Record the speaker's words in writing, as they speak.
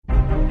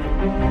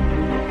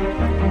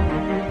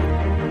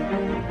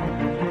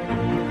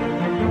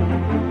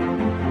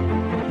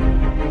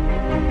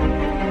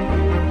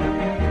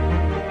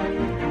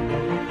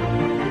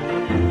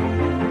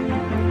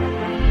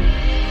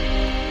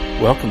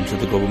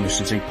Global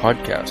Missions Inc.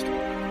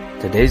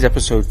 podcast. Today's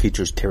episode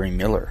features Terry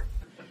Miller.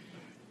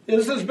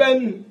 This has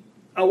been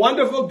a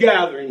wonderful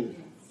gathering.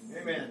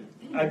 Amen.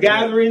 A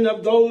gathering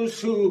of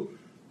those who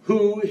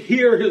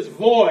hear his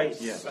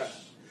voice. Yes.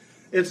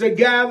 It's a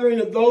gathering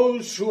of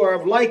those who are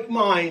of like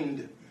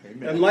mind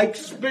and like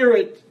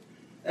spirit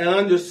and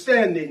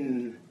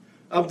understanding,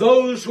 of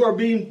those who are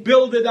being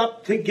builded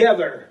up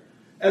together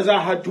as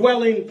a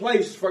dwelling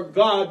place for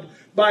God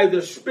by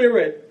the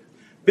Spirit,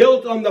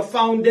 built on the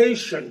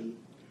foundation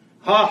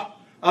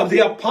of the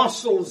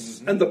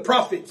apostles and the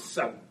prophets.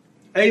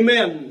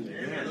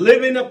 Amen.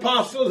 Living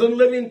apostles and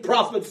living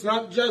prophets,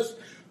 not just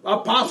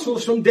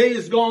apostles from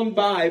days gone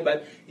by,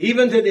 but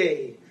even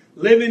today,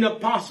 living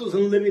apostles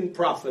and living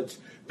prophets,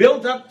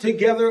 built up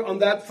together on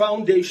that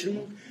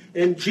foundation.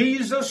 And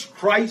Jesus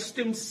Christ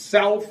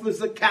himself is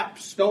the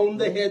capstone,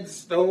 the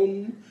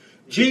headstone.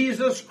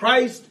 Jesus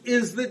Christ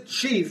is the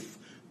chief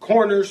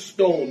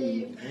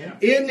cornerstone.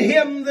 In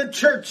him the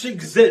church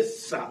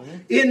exists.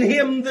 In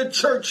him the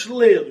church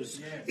lives.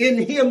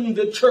 In him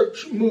the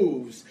church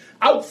moves.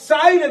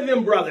 Outside of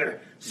him, brother,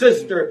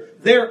 sister,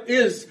 there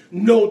is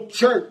no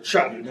church.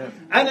 And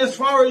as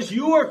far as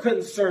you are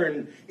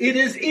concerned, it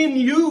is in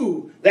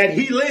you that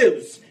he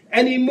lives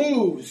and he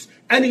moves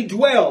and he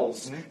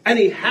dwells and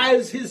he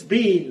has his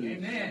being.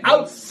 Amen.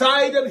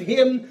 Outside of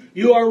him,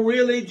 you are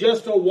really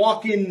just a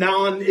walking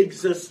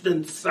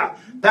non-existence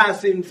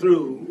passing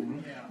through.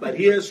 But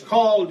he has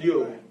called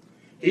you.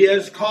 He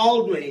has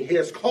called me. He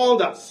has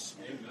called us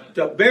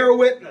to bear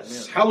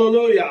witness.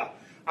 Hallelujah.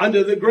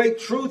 Under the great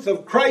truth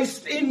of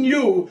Christ in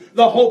you,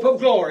 the hope of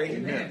glory.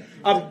 Amen.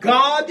 Of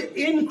God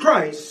in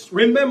Christ.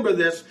 Remember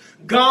this.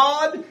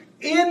 God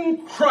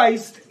in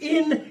Christ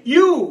in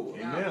you.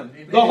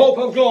 Amen. The hope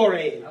of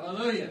glory.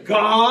 Hallelujah.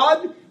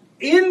 God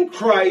in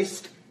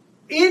Christ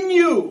in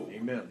you.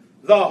 Amen.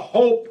 The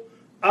hope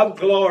of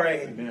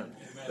glory. Amen.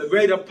 The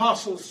great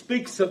apostle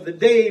speaks of the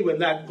day when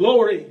that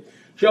glory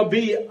shall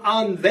be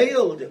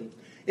unveiled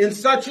in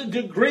such a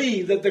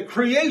degree that the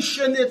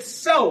creation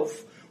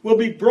itself will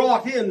be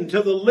brought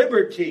into the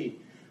liberty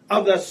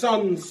of the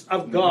sons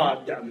of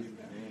God.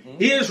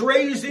 He is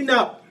raising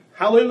up,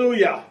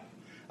 hallelujah,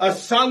 a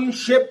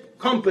sonship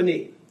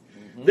company.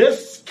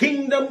 This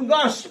kingdom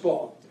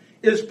gospel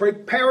is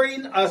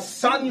preparing a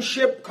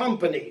sonship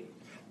company.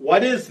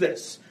 What is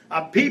this?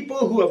 A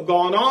people who have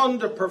gone on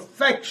to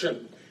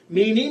perfection,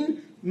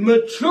 meaning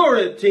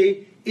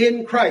maturity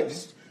in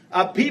Christ.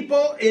 A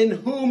people in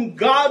whom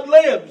God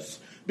lives,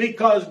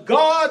 because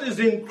God is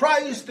in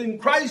Christ and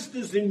Christ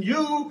is in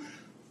you,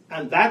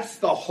 and that's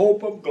the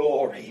hope of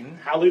glory.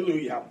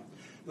 Hallelujah.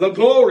 The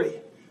glory.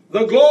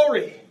 The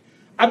glory.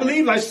 I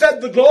believe I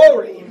said the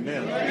glory.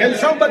 Amen. Can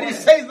somebody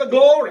say the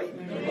glory?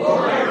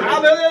 Glory.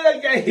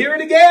 Hallelujah. Hear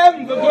it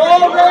again. The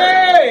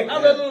glory.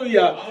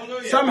 Hallelujah.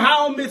 Hallelujah.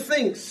 Somehow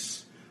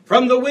methinks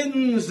from the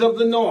winds of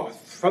the north,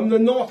 from the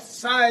north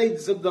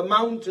sides of the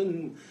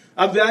mountain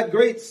of that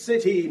great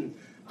city,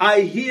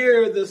 I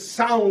hear the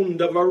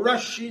sound of a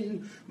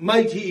rushing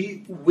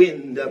mighty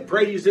wind.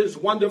 Praise his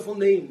wonderful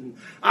name.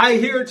 I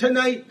hear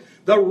tonight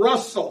the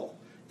rustle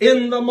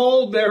in the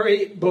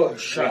mulberry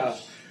bush.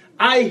 Yes.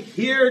 I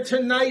hear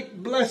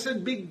tonight,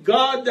 blessed be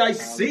God, I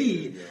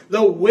see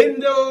the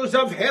windows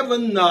of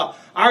heaven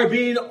are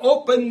being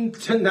opened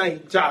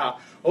tonight.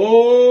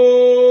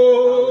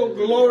 Oh,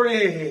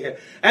 glory.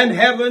 And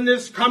heaven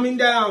is coming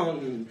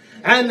down.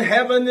 And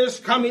heaven is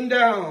coming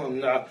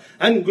down.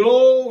 And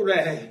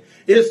glory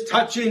is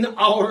touching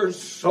our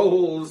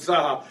souls.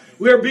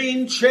 We're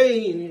being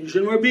changed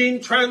and we're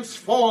being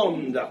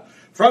transformed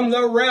from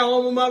the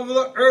realm of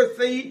the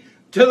earthy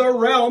to the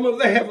realm of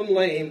the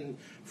heavenly.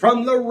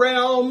 From the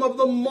realm of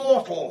the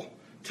mortal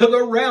to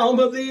the realm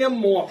of the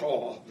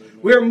immortal.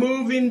 We're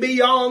moving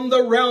beyond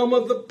the realm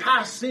of the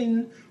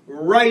passing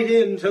right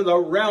into the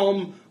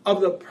realm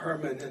of the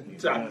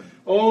permanent.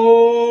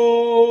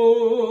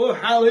 Oh,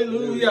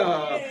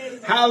 hallelujah.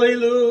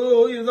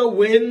 Hallelujah. The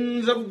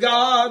winds of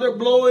God are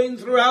blowing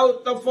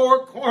throughout the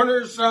four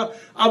corners of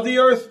the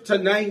earth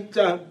tonight.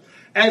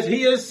 As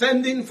he is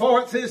sending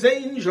forth his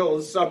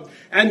angels,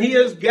 and he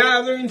is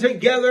gathering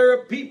together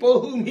a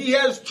people whom he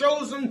has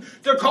chosen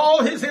to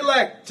call his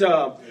elect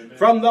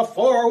from the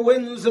four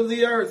winds of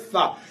the earth,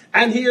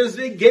 and he is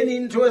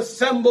beginning to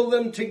assemble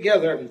them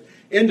together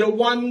into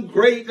one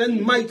great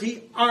and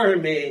mighty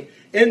army,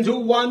 into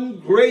one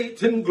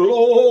great and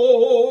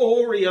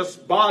glorious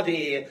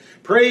body.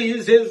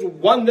 Praise his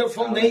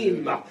wonderful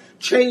name.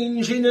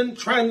 Changing and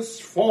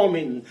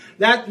transforming.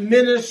 That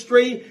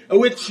ministry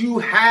which you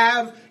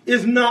have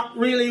is not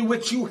really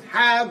which you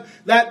have.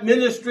 That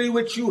ministry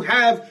which you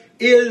have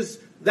is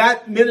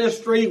that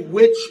ministry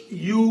which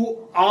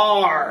you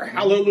are.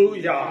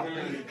 Hallelujah.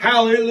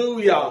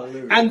 Hallelujah.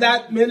 Hallelujah. And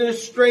that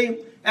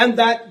ministry and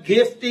that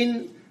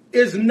gifting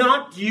is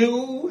not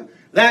you.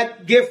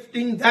 That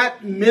gifting,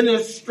 that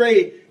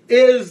ministry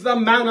is the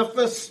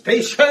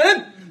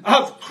manifestation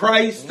of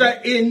Christ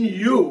in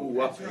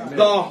you.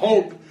 The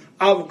hope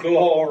of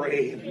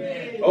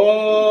glory.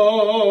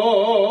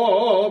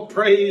 Oh,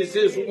 praise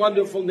his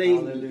wonderful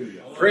name.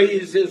 Hallelujah.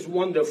 Praise his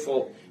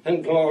wonderful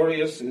and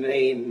glorious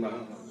name.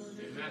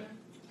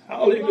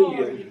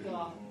 Hallelujah.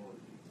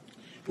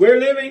 We're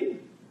living.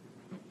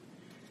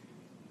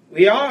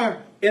 We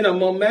are in a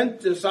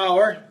momentous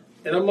hour,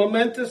 in a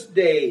momentous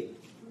day.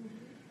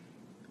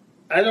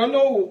 I don't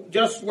know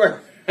just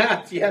where we're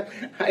at yet.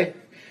 I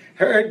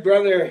heard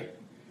Brother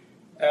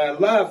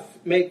Love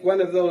make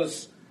one of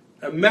those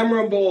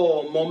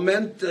memorable,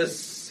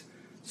 momentous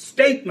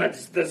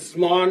statements this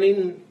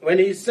morning when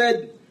he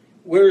said,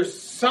 we're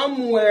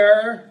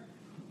somewhere,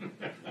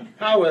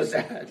 how was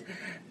that?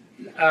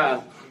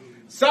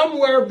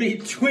 Somewhere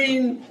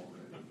between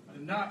the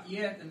not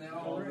yet and the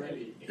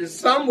already.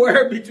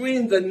 Somewhere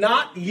between the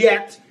not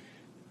yet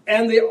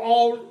and the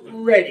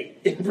already.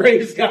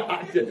 Praise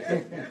God.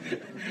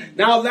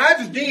 Now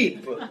that's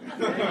deep.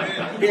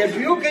 If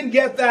you can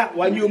get that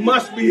one, you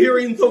must be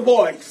hearing the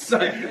voice.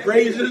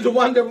 Praise his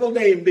wonderful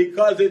name,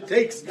 because it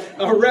takes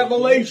a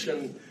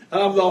revelation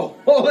of the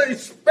Holy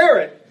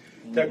Spirit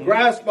to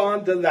grasp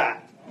onto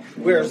that.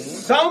 We're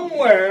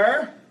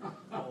somewhere.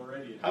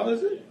 How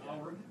is it?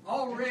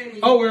 Already.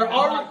 Oh,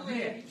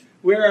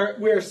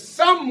 we're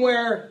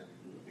somewhere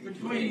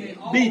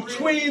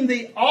between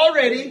the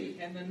already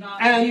and the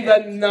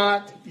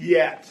not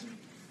yet.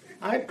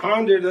 I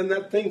pondered on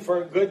that thing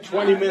for a good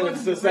 20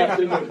 minutes this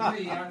afternoon.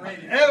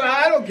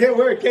 I don't care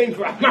where it came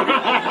from.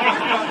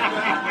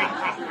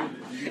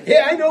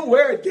 Yeah, I know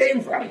where it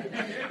came from.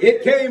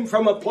 It came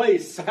from a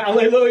place,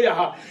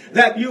 hallelujah,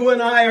 that you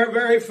and I are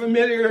very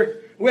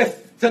familiar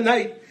with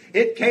tonight.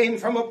 It came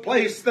from a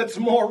place that's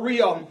more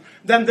real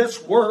than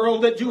this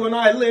world that you and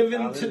I live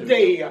in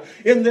today,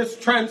 in this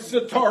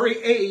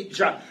transitory age.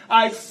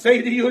 I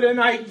say to you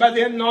tonight, by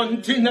the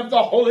anointing of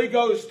the Holy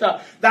Ghost,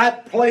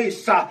 that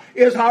place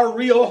is our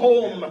real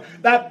home.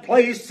 That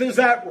place is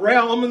that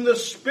realm in the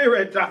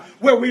Spirit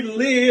where we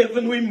live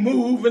and we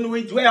move and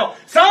we dwell.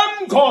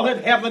 Some call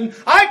it heaven.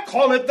 I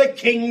call it the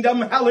kingdom.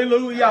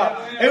 Hallelujah.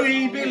 And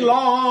we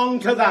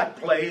belong to that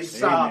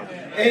place.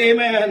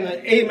 Amen.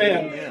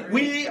 Amen.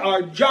 We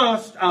are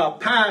just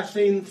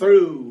passing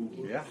through.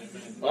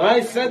 Well,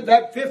 I said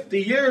that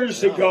 50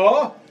 years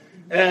ago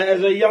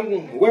as a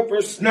young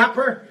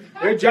whippersnapper.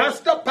 We're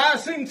just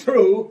passing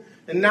through.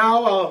 And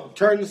now I'll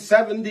turn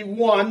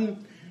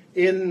 71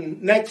 in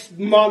next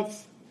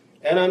month.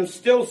 And I'm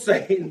still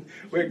saying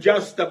we're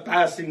just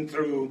passing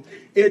through.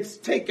 It's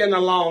taken a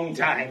long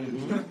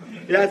time.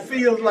 It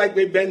feels like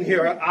I've been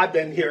here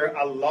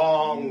a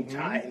long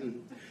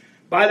time.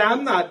 But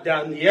I'm not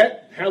done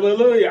yet.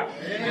 Hallelujah.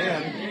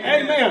 Amen.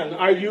 Amen.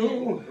 Are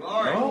you?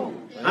 No.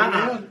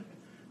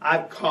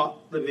 I've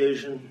caught the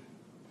vision.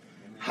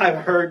 I've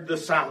heard the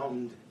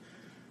sound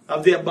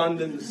of the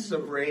abundance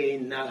of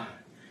rain.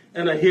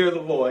 And I hear the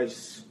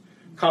voice.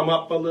 Come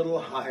up a little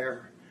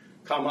higher.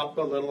 Come up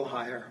a little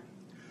higher.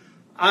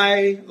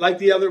 I, like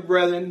the other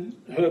brethren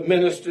who have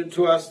ministered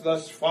to us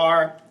thus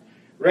far,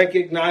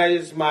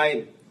 recognize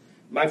my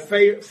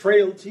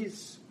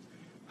frailties.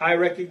 I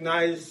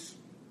recognize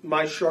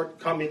my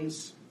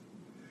shortcomings.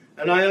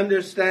 And I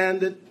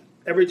understand that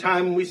every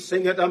time we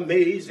sing it,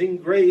 Amazing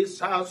Grace,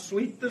 how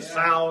sweet the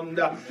sound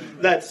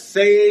that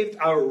saved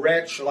a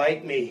wretch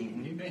like me.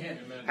 Amen.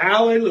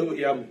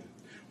 Hallelujah.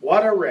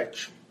 What a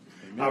wretch.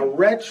 Amen. A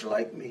wretch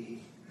like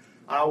me.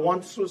 I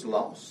once was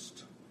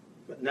lost,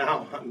 but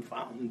now I'm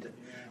found.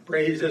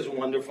 Praise his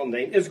wonderful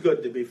name. It's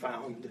good to be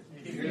found.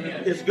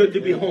 Amen. It's good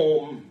to be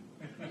home.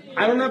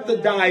 I don't have to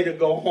die to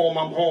go home.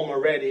 I'm home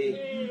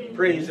already.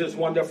 Praise his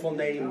wonderful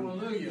name.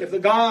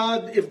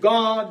 Hallelujah. If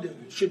God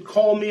should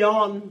call me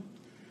on,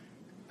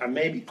 or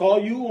maybe call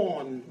you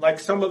on, like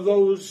some of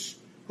those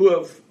who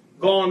have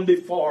gone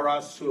before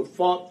us, who have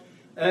fought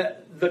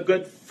the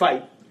good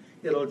fight,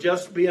 it'll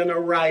just be an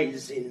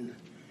arising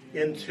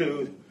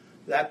into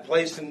that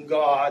place in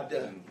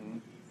God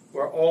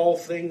where all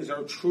things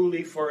are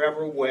truly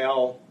forever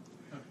well.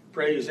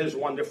 Praise his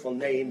wonderful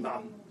name.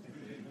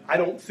 I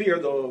don't fear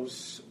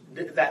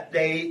that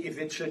day if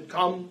it should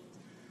come.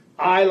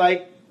 I,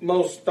 like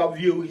most of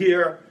you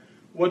here,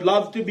 would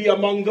love to be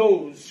among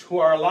those who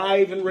are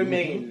alive and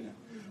remain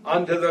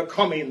unto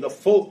the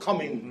full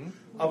coming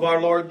of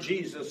our Lord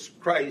Jesus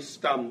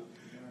Christ.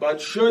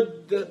 But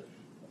should,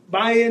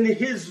 in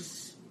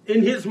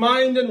his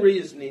mind and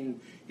reasoning,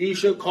 he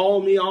should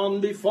call me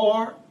on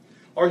before,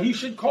 or he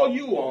should call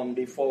you on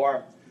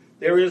before,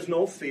 there is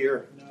no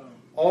fear. No.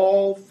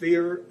 All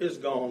fear is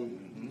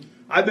gone.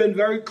 I've been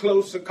very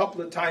close a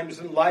couple of times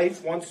in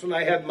life. Once when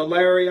I had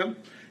malaria,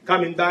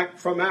 coming back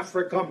from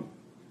Africa,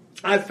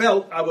 I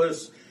felt I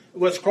was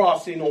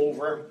crossing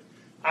over.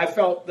 I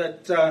felt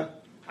that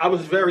I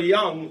was very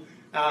young,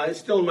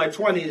 still in my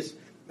 20s,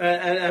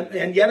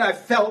 and yet I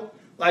felt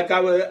like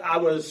I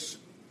was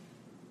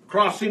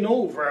crossing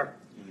over,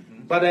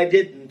 but I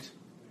didn't.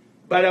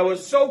 But I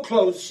was so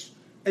close,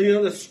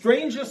 and the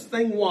strangest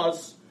thing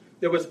was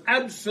there was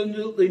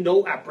absolutely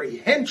no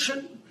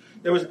apprehension.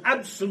 There was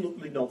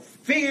absolutely no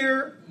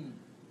fear.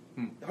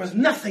 There was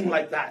nothing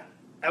like that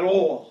at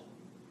all.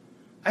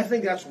 I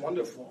think that's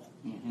wonderful.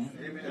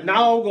 Mm-hmm.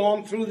 Now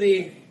going through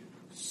the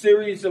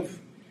series of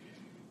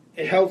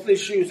health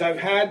issues I've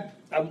had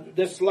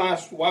this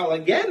last while,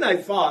 again I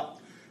thought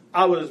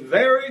I was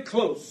very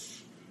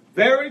close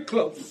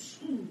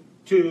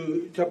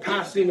to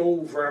passing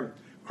over,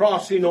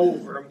 crossing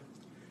over.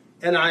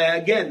 And I,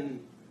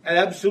 again, had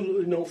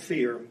absolutely no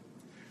fear.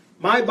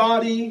 My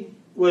body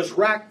was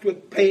racked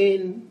with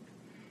pain,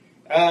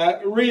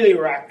 really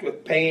racked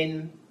with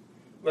pain,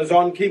 was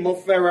on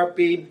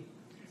chemotherapy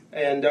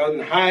and on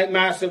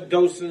massive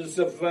doses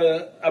of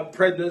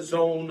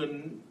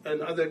prednisone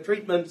and other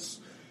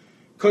treatments.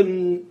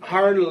 Couldn't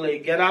hardly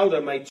get out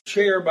of my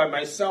chair by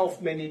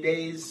myself many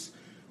days.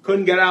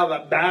 Couldn't get out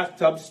of the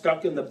bathtub,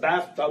 stuck in the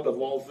bathtub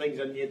of all things.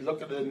 And you'd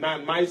look at a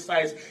man my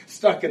size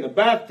stuck in the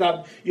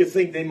bathtub, you'd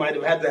think they might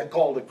have had to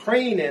call the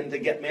crane in to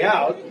get me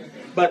out.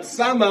 But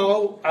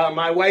somehow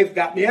my wife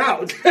got me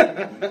out.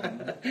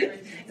 And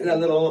a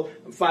little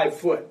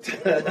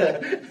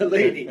 5-foot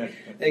lady.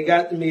 They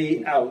got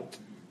me out.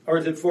 Or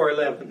is it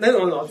 4'11"?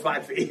 No,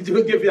 5 feet.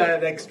 We'll give you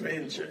that extra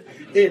inch.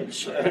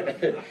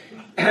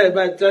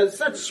 But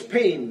such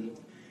pain.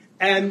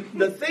 And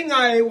the thing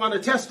I want to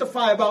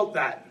testify about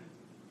that,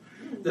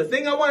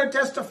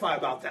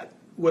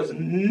 was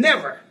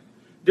never,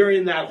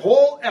 during that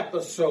whole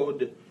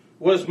episode,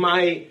 was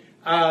my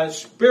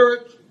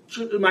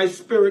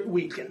spirit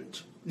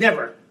weakened.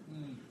 Never.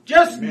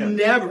 Just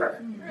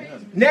never.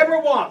 Never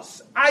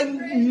was. I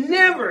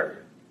never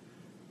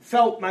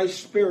felt my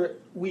spirit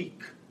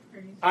weak.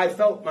 I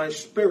felt my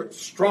spirit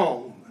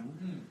strong.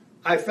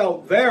 I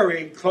felt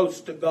very close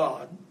to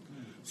God.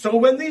 So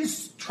when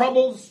these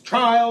troubles,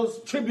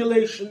 trials,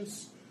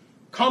 tribulations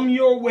come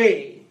your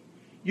way,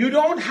 you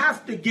don't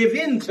have to give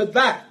in to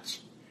that.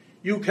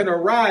 You can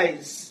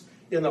arise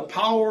in the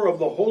power of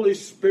the Holy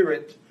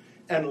Spirit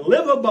and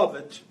live above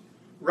it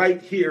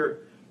right here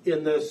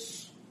in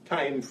this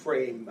time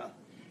frame.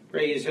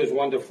 Praise His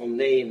wonderful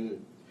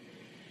name.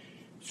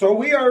 So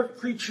we are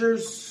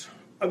creatures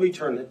of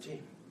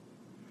eternity.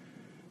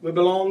 We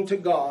belong to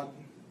God.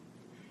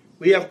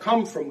 We have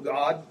come from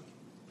God.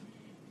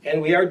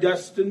 And we are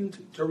destined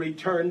to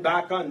return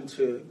back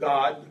unto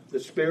God. The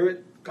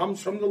Spirit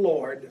comes from the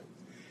Lord.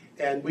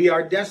 And we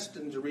are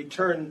destined to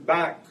return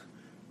back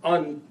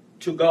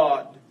unto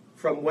God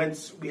from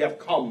whence we have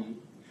come.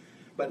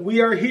 But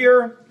we are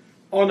here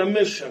on a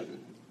mission.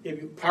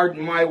 If you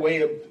pardon my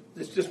way of,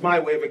 it's just my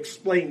way of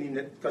explaining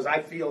it because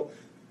I feel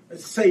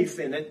safe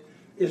in it,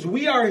 is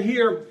we are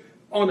here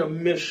on a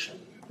mission.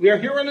 We are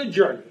here on a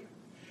journey.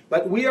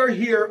 But we are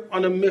here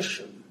on a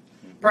mission.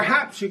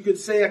 Perhaps you could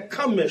say a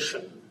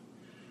commission.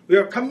 We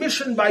are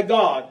commissioned by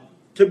God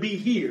to be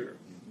here.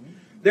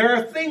 There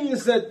are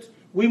things that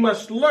we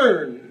must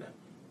learn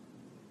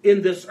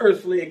in this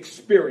earthly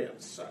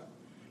experience,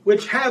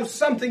 which have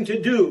something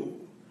to do,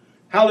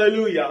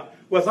 hallelujah,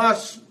 with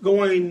us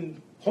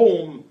going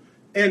home,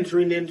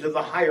 entering into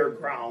the higher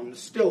ground,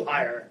 still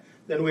higher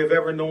than we've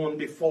ever known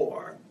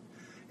before.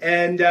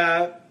 And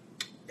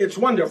it's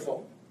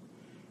wonderful.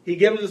 He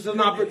gives us an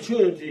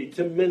opportunity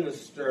to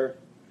minister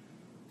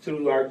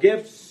through our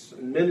gifts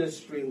and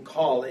ministry and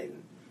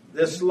calling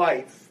this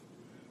life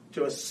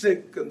to a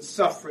sick and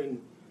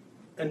suffering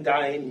and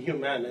dying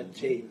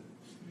humanity.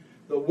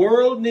 The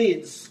world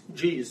needs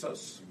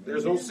Jesus.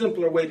 There's no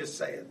simpler way to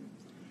say it.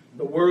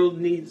 The world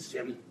needs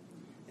Him.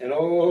 And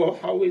oh,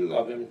 how we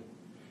love Him.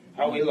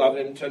 How we love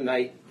Him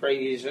tonight.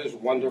 Praise His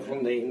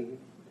wonderful name.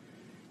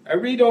 I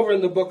read over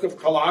in the book of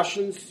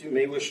Colossians. You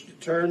may wish to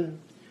turn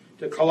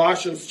to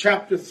Colossians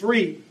chapter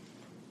 3.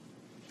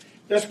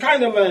 There's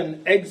kind of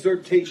an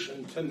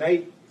exhortation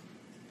tonight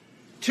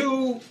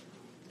to,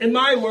 in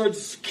my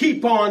words,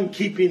 keep on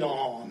keeping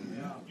on.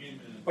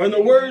 Or in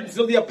the words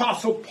of the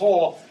Apostle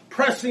Paul,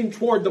 pressing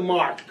toward the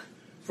mark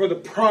for the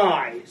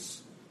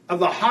prize of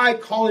the high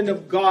calling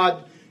of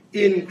God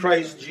in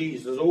Christ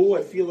Jesus. Oh,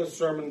 I feel a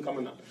sermon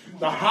coming up.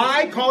 The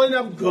high calling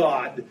of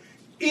God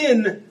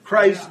in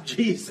Christ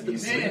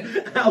Jesus.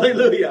 Amen.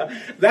 Hallelujah.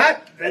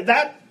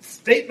 That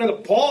statement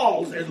of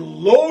Paul's is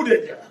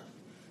loaded.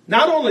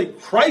 Not only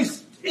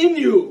Christ in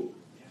you,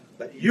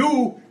 but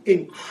you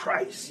in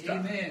Christ.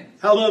 Amen.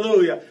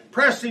 Hallelujah.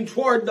 Pressing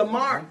toward the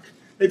mark,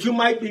 that you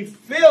might be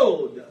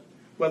filled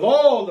with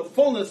all the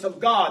fullness of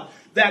God.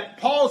 That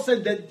Paul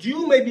said that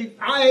you may be,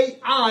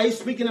 I,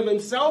 speaking of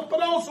himself,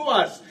 but also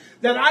us,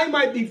 that I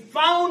might be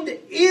found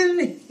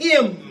in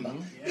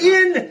Him.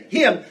 In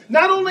Him.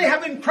 Not only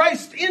having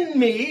Christ in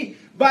me,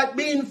 but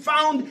being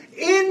found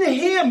in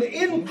Him,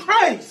 in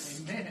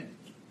Christ. Amen.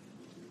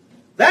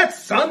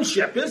 That's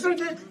sonship, isn't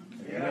it?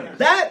 Yeah.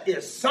 That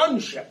is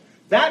sonship.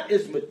 That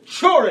is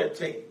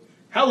maturity.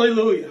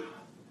 Hallelujah.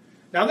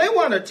 Now they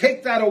want to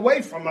take that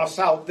away from us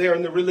out there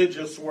in the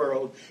religious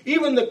world,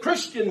 even the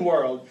Christian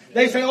world.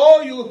 They say,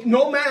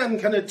 no man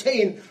can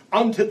attain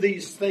unto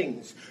these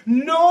things.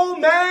 No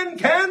man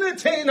can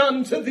attain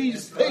unto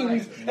these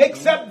things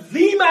except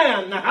the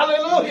man.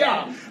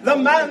 Hallelujah. The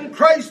man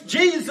Christ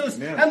Jesus.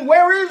 Amen. And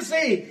where is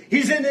He?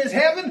 He's in His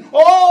heaven.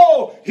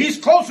 Oh, He's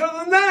closer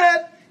than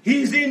that.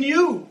 He's in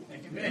you.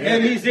 Amen.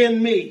 And He's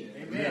in me.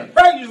 Amen. Amen.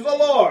 Praise the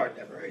Lord.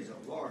 Praise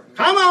the Lord.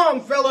 Come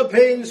on,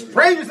 Philippines.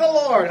 Praise the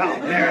Lord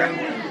out there.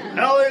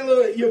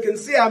 Hallelujah. You can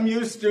see I'm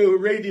used to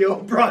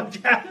radio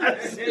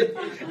broadcasts.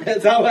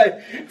 That's how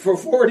for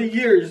 40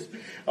 years,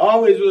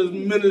 always was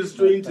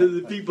ministering to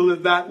the people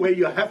in that way.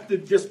 You have to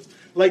just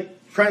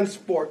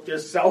transport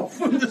yourself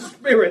from the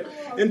Spirit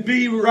and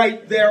be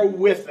right there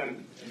with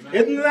Him.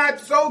 Isn't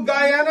that so,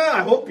 Guyana?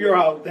 I hope you're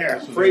out there.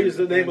 Praise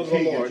the name of the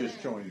Lord.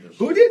 Just joined us.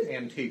 Who did?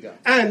 Antigua.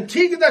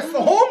 Antigua, that's the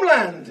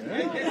homeland.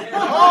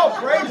 Oh,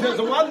 praise is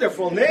a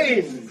wonderful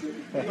name.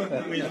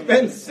 We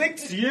spent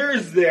 6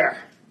 years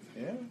there.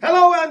 Yeah.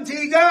 Hello,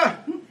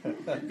 Antigua.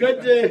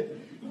 Good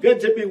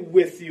to be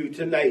with you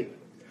tonight.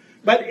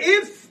 But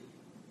if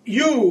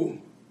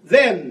you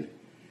then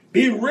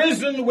be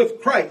risen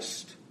with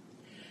Christ,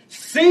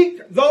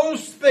 seek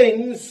those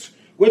things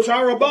which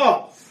are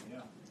above,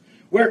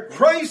 where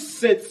Christ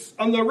sits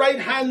on the right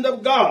hand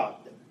of God.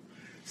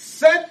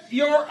 Set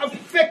your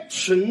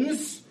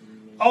affections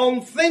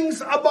on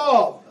things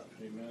above,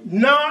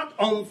 not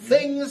on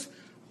things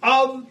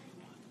of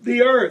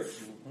the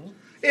earth.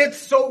 It's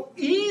so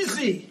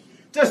easy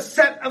to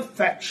set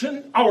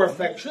our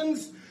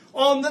affections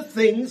on the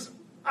things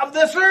of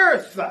this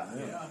earth.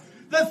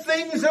 The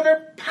things that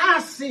are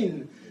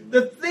passing,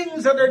 the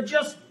things that are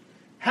just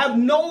have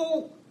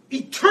no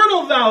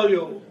eternal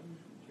value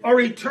or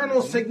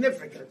eternal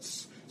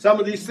significance. Some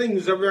of these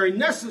things are very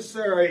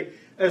necessary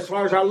as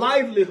far as our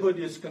livelihood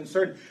is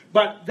concerned,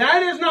 but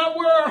that is not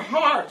where our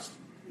hearts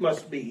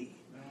must be.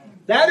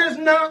 That is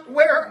not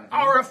where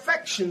our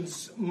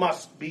affections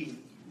must be.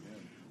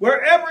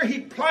 Wherever He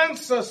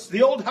plants us,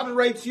 the old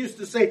Hutterites used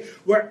to say,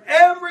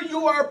 wherever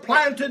you are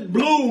planted,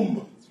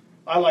 bloom.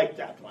 I like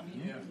that one.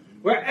 Yeah.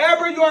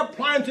 Wherever you are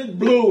planted,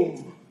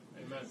 bloom.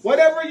 Amen.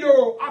 Whatever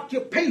your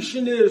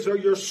occupation is, or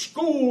your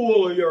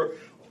school, or your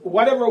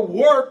whatever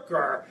work,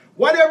 or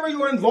whatever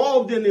you're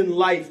involved in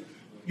life,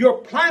 you're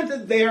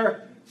planted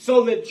there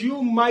so that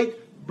you might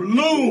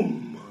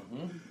bloom,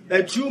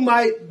 that you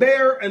might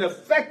bear an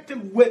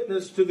effective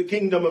witness to the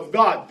kingdom of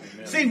God.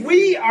 Amen. See,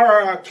 we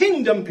are a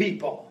kingdom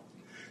people,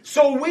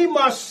 so we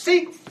must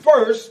seek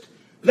first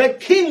the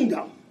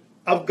kingdom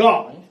of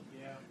God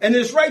and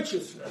His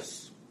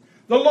righteousness.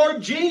 The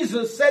Lord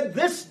Jesus said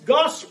this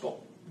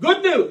gospel,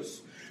 good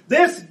news,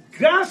 this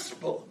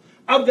gospel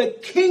of the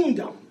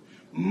kingdom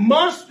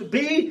must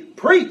be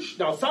preached.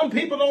 Now, some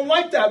people don't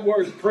like that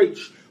word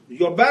preach.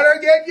 You better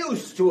get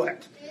used to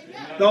it.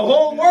 The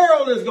whole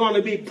world is going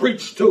to be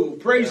preached to.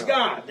 Praise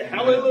God.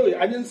 Hallelujah.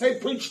 I didn't say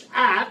preached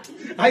at.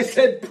 I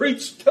said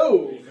preached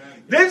to.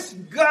 This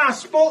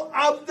gospel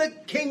of the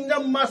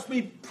kingdom must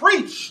be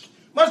preached,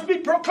 must be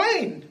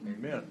proclaimed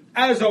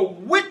as a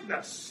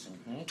witness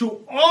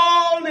to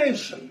all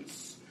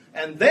nations.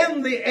 And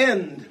then the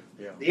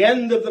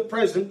end of the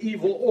present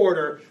evil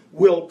order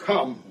will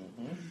come.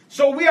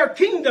 So we are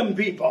kingdom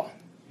people.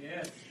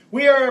 Yes.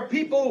 We are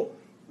people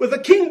with a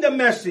kingdom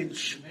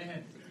message.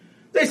 Amen.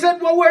 They said,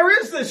 well, where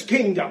is this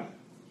kingdom?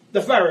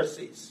 The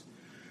Pharisees.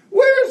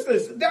 Where is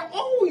this?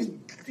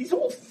 These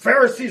old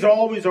Pharisees are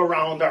always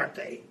around, aren't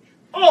they?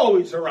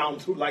 Always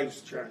around through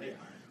life's journey.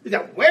 He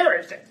said, where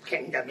is this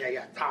kingdom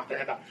you're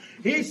talking about?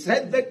 He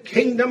said, the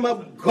kingdom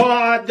of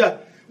God.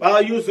 Well,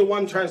 I'll use the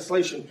one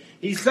translation.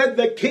 He said,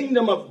 the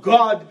kingdom of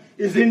God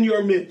is in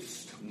your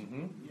midst.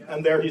 Mm-hmm. Yeah.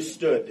 And there he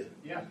stood.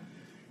 Yeah.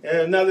 And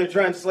another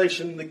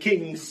translation, the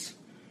king's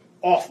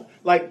author,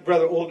 like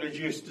Brother Oldridge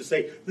used to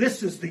say,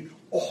 this is the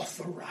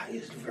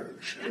authorized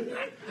version.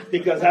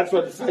 Because that's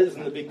what it says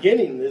in the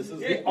beginning. This is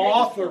the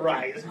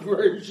authorized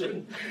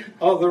version.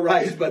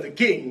 Authorized by the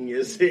king,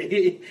 you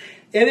see.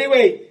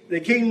 Anyway, the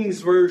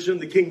King's version,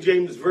 the King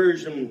James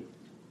Version,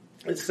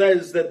 it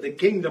says that the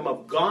kingdom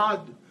of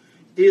God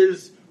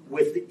is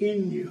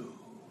within you.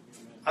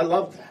 I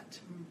love that.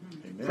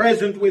 Amen.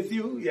 Present with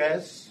you,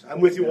 yes. I'm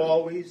with you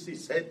always, he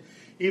said,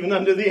 even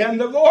unto the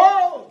end of the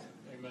world.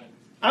 Amen.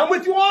 I'm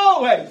with you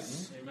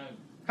always. Amen.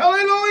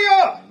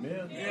 Hallelujah.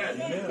 Amen.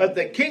 Yes. But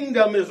the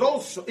kingdom is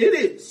also,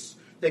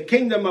 the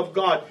kingdom of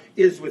God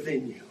is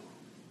within you.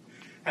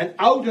 And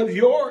out of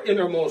your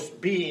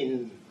innermost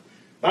being,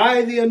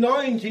 by the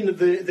anointing of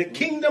the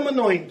kingdom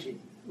anointing,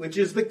 which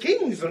is the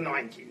king's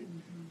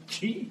anointing.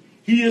 He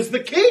is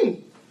the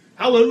king.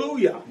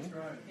 Hallelujah.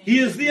 Right. He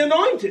is the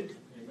anointed.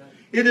 Amen.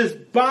 It is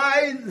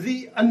by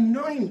the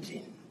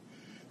anointing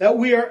that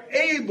we are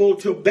able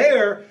to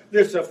bear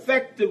this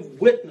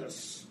effective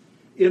witness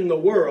in the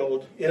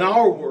world, in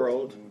our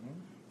world,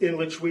 in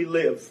which we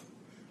live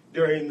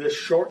during this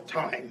short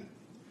time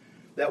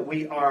that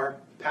we are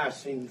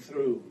passing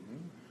through.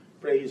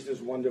 Praise His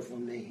wonderful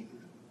name.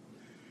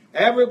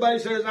 Everybody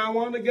says, I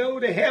want to go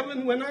to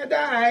heaven when I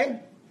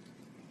die,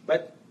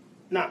 but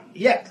not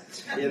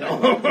yet, you know.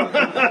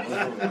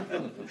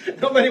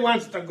 Nobody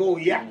wants to go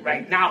yet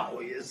right now,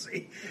 you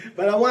see.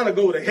 But I want to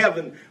go to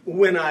heaven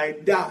when I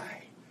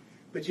die.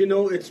 But you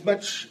know, it's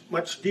much,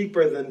 much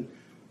deeper than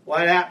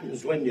what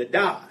happens when you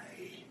die.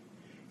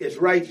 It's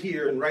right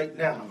here and right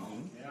now.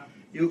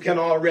 You can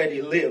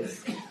already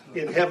live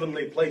in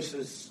heavenly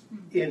places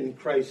in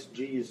Christ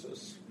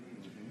Jesus.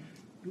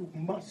 You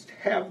must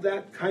have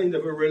that kind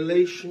of a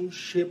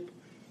relationship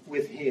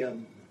with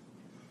Him.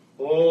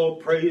 Oh,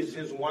 praise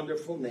His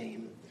wonderful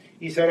name.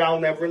 He said, I'll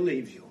never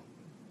leave you.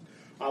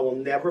 I will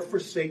never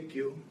forsake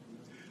you.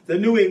 The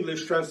New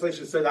English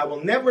translation said, I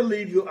will never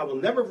leave you. I will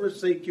never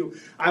forsake you.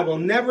 I will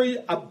never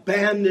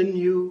abandon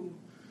you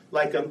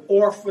like an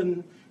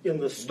orphan in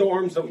the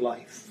storms of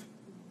life.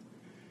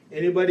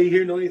 Anybody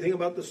here know anything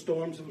about the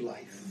storms of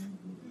life?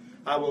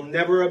 I will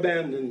never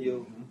abandon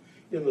you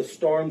in the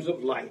storms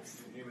of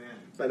life,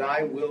 but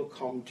I will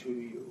come to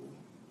you.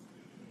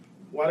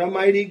 What a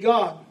mighty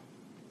God.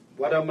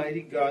 What a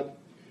mighty God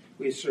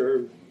we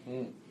serve.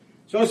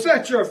 So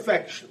set your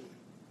affection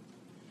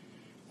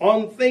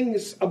on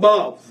things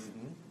above,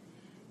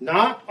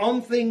 not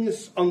on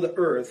things on the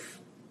earth.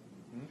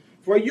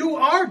 For you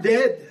are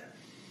dead,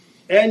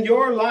 and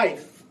your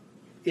life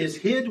is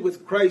hid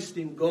with Christ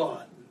in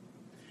God.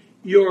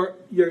 You're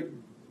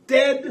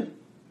dead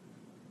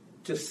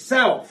to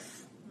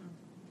self,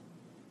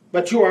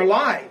 but you are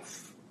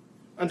alive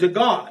unto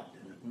God.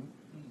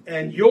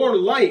 And your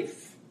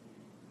life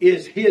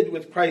is hid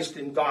with Christ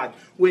in God.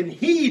 When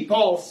He,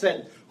 Paul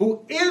said,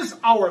 who is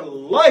our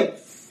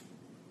life,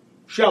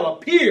 shall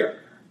appear,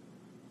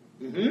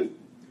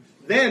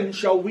 then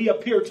shall we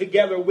appear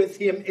together with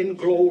Him in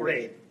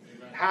glory.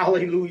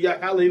 Hallelujah,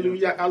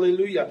 hallelujah,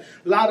 hallelujah.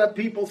 A lot of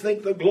people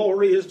think the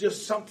glory is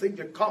just something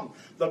to come.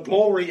 The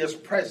glory is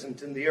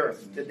present in the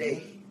earth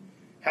today.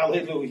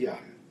 Hallelujah.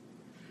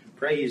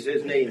 Praise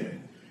His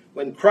name.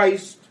 When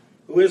Christ,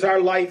 who is our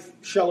life,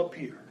 shall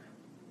appear,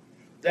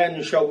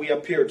 then shall we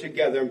appear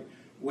together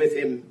with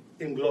Him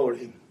in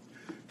glory.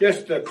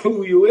 Just to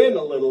clue you in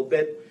a little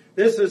bit,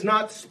 this is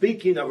not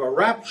speaking of a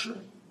rapture.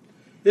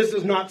 This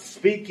is not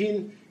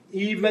speaking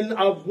even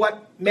of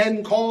what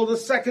men call the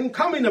second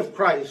coming of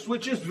Christ,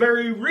 which is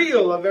very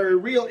real, a very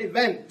real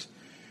event.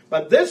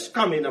 But this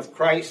coming of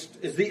Christ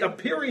is the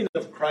appearing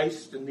of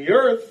Christ in the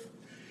earth,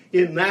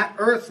 in that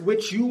earth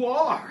which you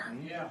are,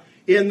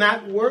 in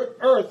that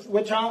earth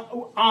which I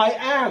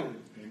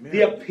am. Amen.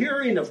 The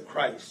appearing of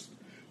Christ.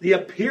 The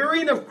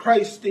appearing of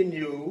Christ in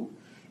you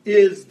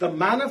is the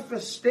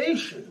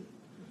manifestation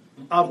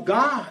of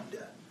God,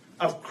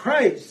 of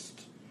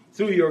Christ,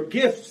 through your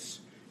gifts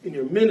in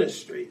your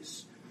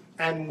ministries.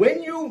 And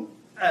when you,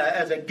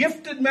 as a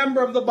gifted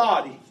member of the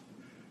body,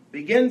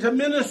 begin to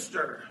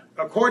minister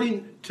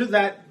according to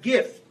that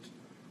gift,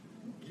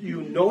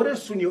 you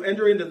notice when you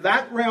enter into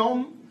that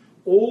realm,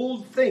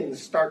 old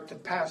things start to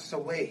pass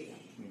away.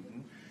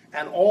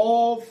 And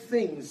all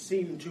things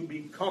seem to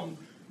become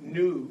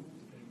new.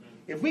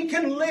 If we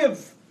can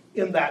live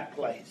in that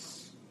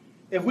place,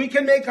 if we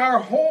can make our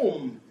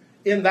home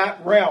in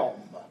that realm,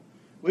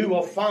 we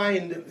will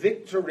find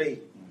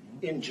victory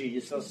in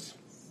Jesus.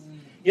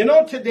 You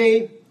know,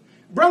 today,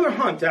 Brother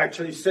Hunt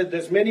actually said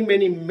this many,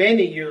 many,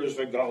 many years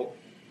ago.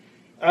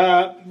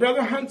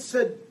 Brother Hunt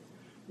said,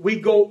 we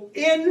go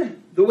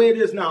in the way it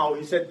is now.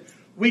 He said,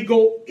 we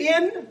go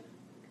in,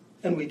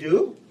 and we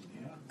do,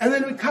 and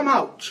then we come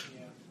out.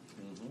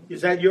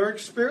 Is that your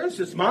experience?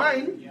 It's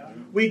mine.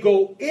 We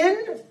go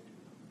in,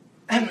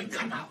 and we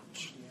come out.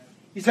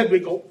 He said, we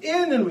go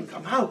in, and we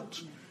come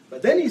out.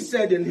 But then he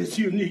said in his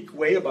unique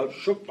way, about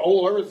shook the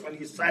whole earth when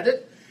he said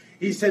it,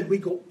 he said, we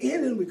go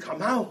in and we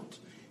come out.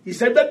 He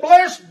said, but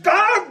bless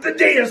God, the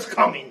day is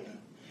coming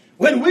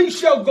when we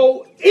shall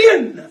go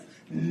in,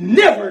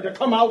 never to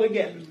come out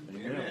again.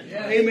 Amen.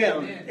 Yes.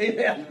 Amen.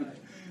 Amen.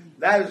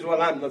 That is what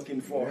I'm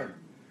looking for.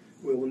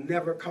 We will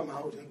never come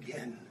out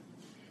again.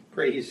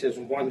 Praise His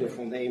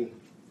wonderful name.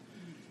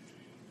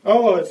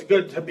 Oh, it's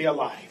good to be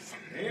alive.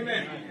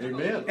 Amen.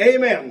 Amen.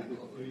 Amen.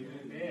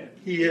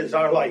 He is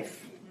our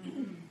life.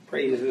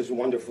 Praise His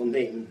wonderful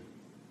name.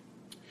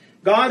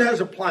 God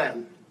has a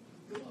plan.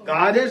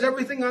 God has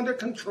everything under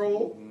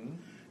control.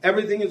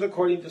 Everything is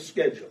according to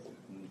schedule.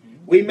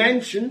 We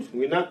mentioned,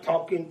 we're not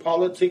talking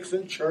politics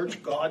and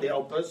church, God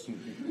help us,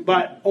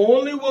 but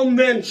only will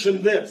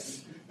mention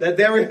this, that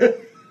there is,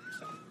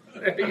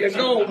 there you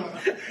go.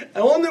 I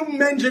only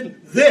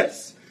mention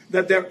this,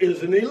 that there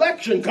is an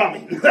election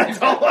coming. That's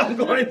all I'm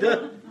going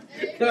to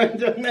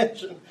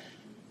mention.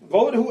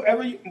 Vote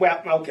whoever you,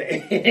 well,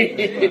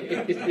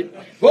 okay.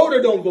 Vote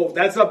or don't vote,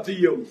 that's up to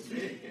you.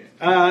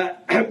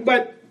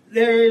 But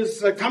there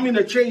is coming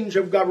a change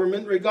of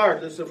government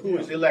regardless of who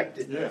is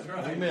elected. Yeah.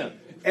 Amen.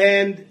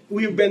 And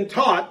we've been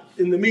taught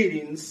in the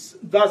meetings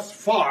thus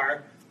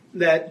far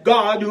that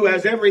God, who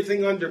has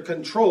everything under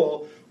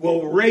control,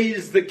 will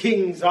raise the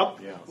kings up,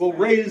 will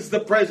raise the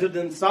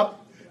presidents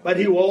up, but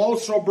He will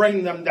also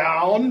bring them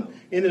down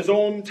in His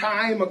own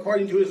time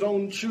according to His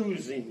own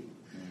choosing.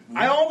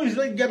 I always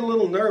get a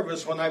little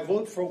nervous when I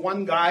vote for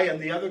one guy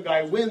and the other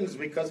guy wins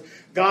because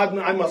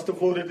I must have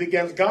voted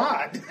against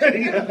God.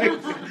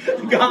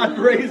 God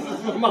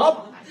raises them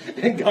up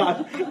and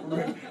God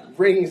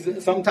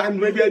brings, sometimes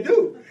maybe I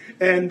do.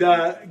 And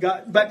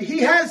God, but He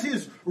has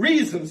His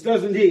reasons,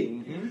 doesn't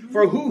He?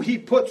 For who He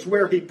puts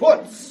where He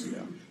puts.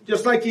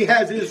 Just like He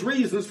has His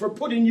reasons for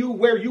putting you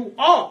where you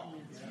are.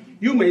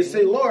 You may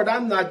say, Lord,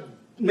 I'm not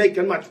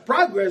making much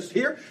progress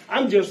here.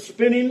 I'm just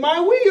spinning my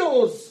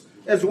wheels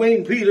As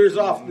Wayne Peters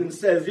often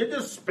says, you're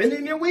just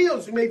spinning your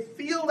wheels. You may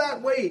feel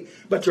that way,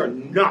 but you're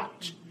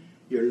not.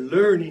 You're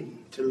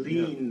learning to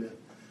lean.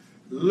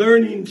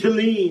 Learning to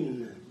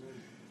lean.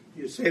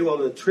 You say, well,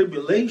 the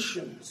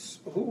tribulations.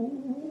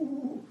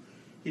 Ooh,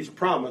 he's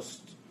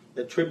promised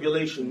that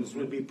tribulations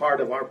would be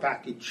part of our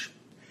package.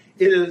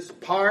 It is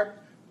part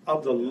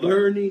of the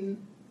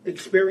learning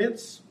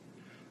experience.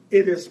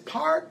 It is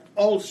part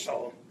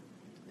also,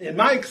 in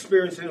my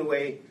experience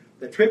anyway,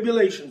 the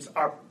tribulations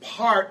are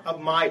part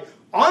of my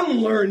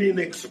unlearning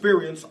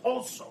experience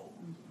also.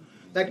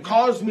 That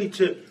caused me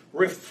to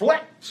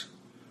reflect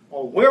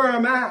on where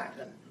I'm at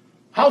and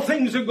how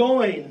things are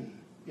going.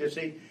 You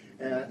see,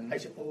 I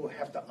said, oh, I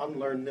have to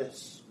unlearn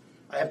this.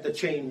 I have to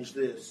change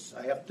this.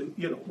 I have to,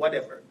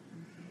 whatever.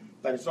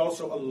 But it's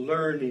also a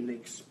learning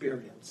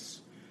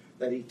experience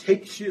that he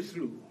takes you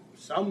through.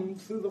 Some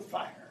through the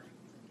fire,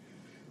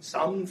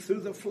 some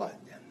through the flood,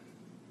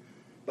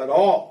 but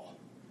all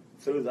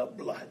through the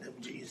blood of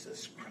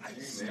Jesus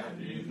Christ.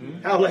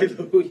 Amen.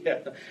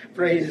 Hallelujah.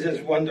 Praise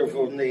his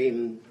wonderful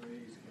name.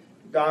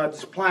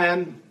 God's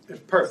plan is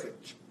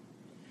perfect.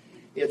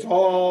 It's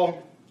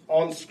all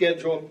on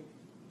schedule.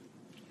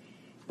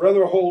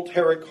 Brother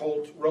Herrick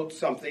Holt, wrote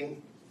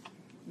something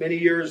many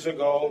years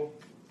ago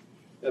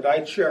that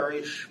I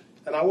cherish,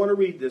 and I want to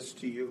read this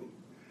to you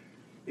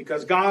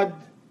because God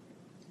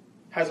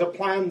has a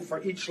plan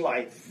for each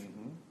life.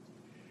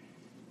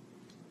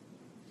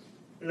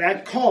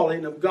 That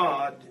calling of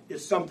God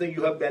is something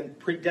you have been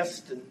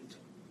predestined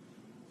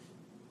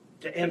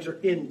to enter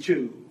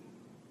into.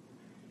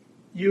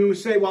 You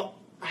say, well,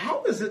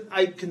 how is it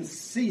I can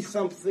see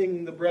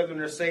something the brethren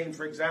are saying,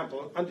 for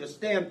example,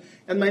 understand,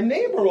 and my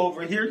neighbor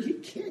over here, he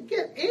can't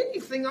get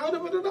anything out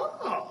of it at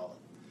all.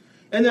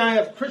 And I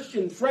have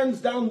Christian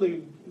friends down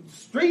the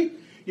street.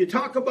 You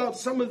talk about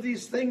some of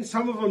these things,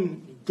 some of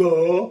them,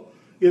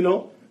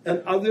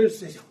 and others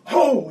say,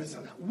 oh,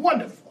 isn't that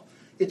wonderful?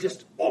 It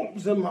just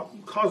opens them up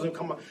and causes them to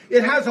come up.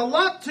 It has a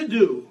lot to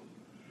do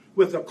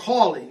with the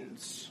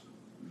callings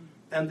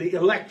and the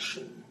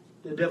election,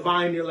 the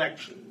divine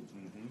election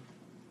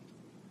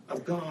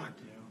of God.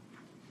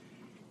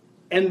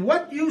 And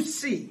what you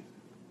see,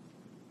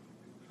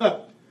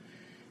 and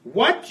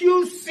what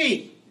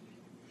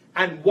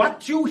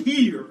you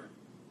hear,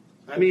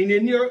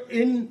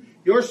 in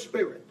your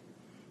spirit,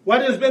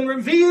 what has been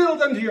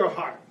revealed unto your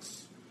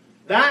hearts,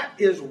 that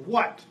is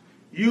what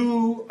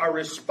you are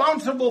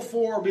responsible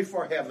for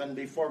before heaven,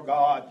 before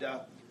God.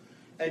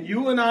 And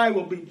you and I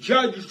will be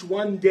judged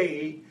one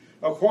day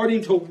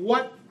according to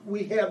what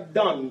we have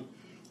done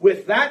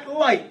with that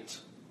light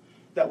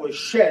that was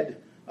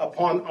shed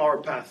upon our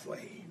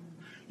pathway.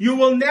 You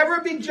will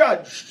never be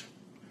judged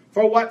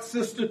for what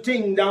Sister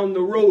Ting down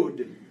the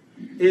road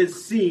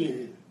is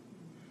seeing,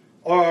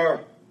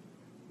 or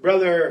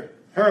Brother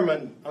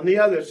Herman on the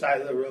other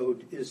side of the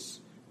road is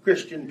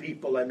Christian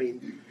people.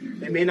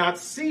 They may not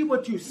see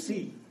what you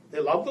see. They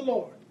love the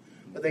Lord,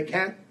 but they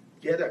can't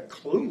get a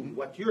clue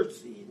what you're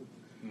seeing.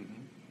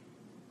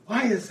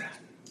 Why is that?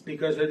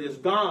 Because it is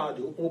God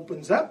who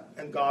opens up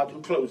and God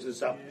who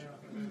closes up.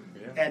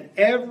 And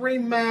every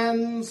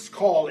man's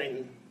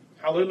calling,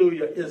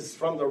 hallelujah, is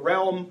from the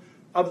realm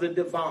of the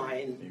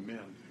divine. Amen.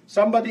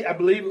 Somebody, I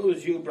believe it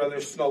was you, Brother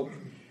Snoke,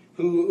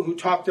 who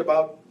talked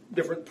about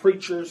different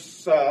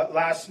preachers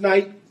last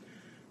night,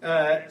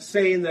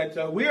 saying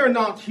that we are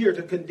not here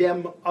to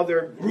condemn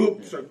other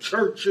groups or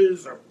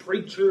churches or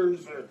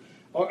preachers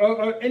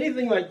or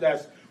anything like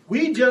that.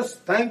 We just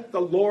thank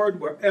the Lord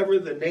wherever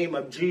the name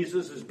of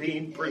Jesus is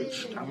being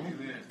preached.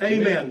 Amen.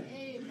 Amen.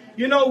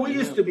 You know, we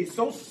used to be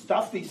so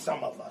stuffy,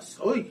 some of us.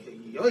 Oy,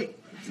 oy, oy.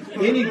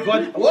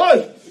 Anybody,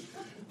 oy,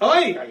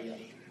 oy, oy, oy.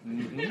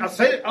 I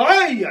say,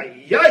 oy,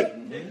 oy,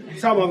 oy.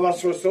 Some of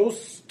us were so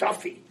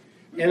stuffy.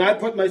 And I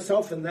put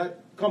myself in that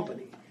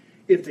company.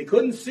 If they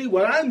couldn't see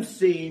what I'm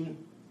seeing,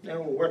 they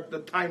were worth the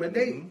time of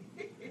day.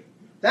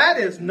 That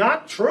is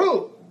not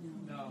true.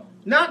 No.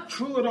 Not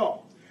true at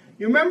all.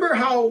 You remember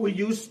how we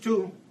used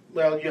to,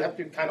 well, you have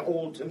to be kind of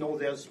old to know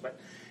this, but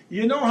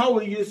you know how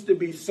we used to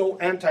be so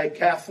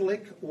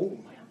anti-Catholic? Oh,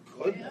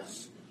 my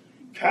goodness.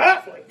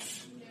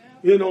 Catholics.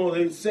 You know,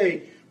 they'd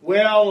say,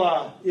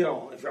 well,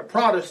 if you're a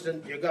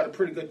Protestant, you got a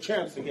pretty good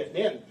chance of getting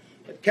in.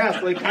 But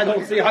Catholic, I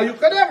don't see how you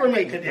could ever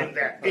make it in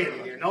there,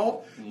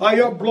 How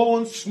you're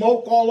blowing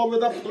smoke all over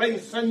the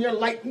place and you're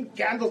lighting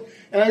candles.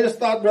 And I just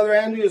thought Brother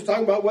Andrew was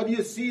talking about what do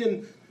you see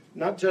in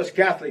not just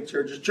Catholic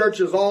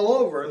churches all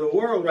over the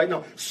world right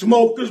now.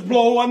 Smoke is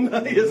blowing,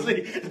 you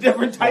see,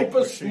 different type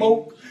of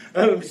smoke,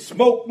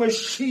 smoke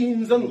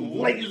machines and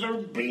laser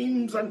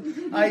beams,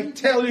 and I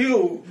tell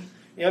you,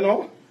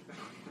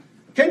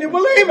 can you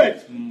believe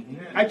it?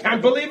 I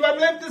can't believe I've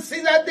lived to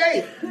see that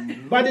day.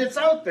 But it's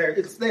out there,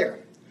 it's there.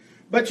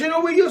 But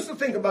we used to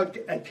think about,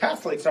 and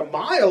Catholics are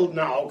mild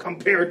now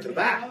compared to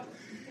that.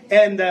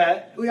 And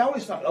we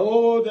always thought,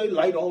 they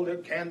light all their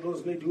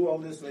candles and they do all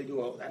this and they do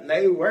all that. And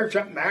they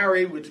worship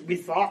Mary, which we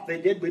thought they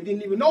did. We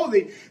didn't even know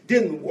they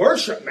didn't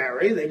worship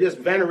Mary. They just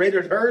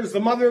venerated her as the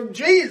mother of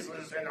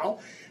Jesus,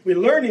 We're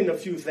learning a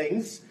few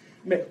things.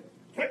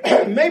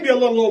 maybe a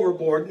little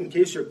overboard. In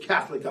case you're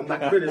Catholic, I'm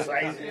not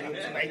criticizing you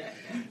tonight.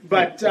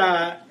 But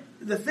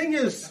the thing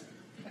is,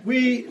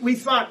 we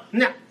thought,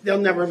 nah, they'll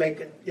never make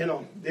it. You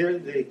know,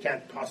 they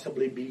can't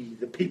possibly be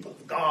the people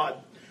of God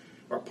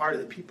or part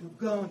of the people of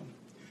God.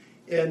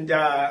 And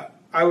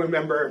I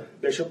remember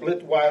Bishop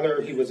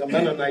Litweiler. He was a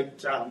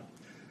Mennonite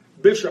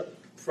bishop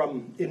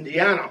from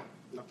Indiana,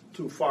 not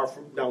too far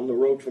from down the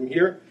road from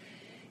here.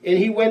 And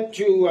he went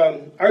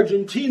to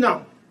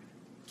Argentina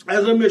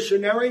as a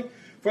missionary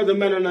for the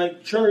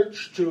Mennonite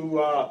church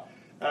to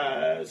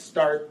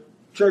start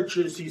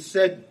churches, he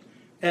said,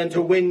 and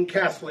to win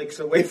Catholics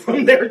away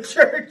from their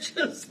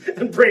churches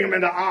and bring them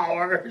into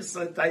ours,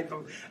 a type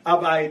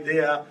of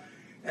idea.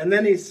 And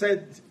then he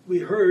said, we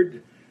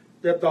heard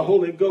that the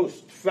Holy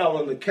Ghost fell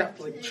in the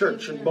Catholic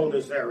Church in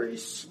Buenos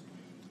Aires.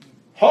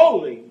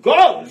 Holy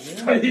Ghost,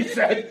 he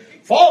said,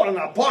 fallen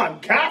upon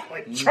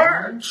Catholic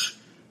Church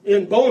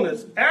in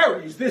Buenos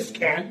Aires. This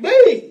can't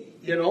be,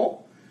 you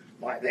know.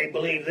 Why, they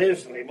believe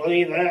this, they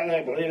believe that,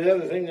 they believe the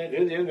other thing.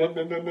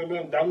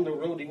 Down the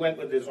road he went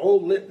with this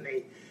whole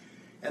litany.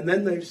 And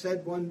then they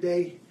said one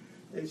day,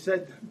 they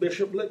said,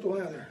 Bishop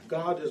Litweiler,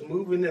 God is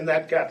moving in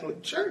that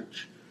Catholic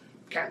Church.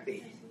 Can't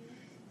be.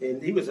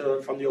 And he was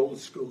from the old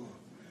school.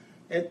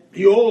 And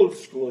the old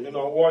school, you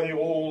know, wore the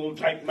old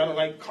type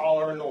Mennonite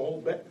collar and the whole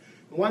bit.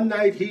 One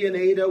night he and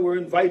Ada were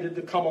invited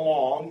to come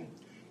along.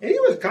 And he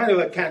was kind of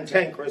a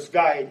cantankerous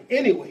guy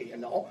anyway, you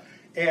know.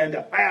 And,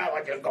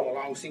 I just go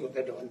along, see what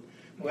they're doing.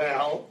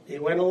 Well, he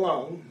went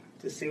along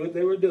to see what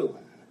they were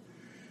doing.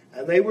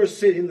 And they were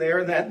sitting there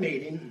in that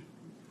meeting.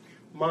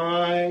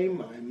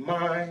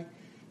 My.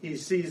 He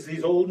sees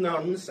these old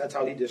nuns, that's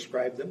how he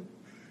described them.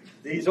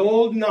 These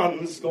old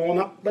nuns going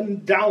up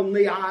and down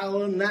the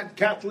aisle in that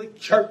Catholic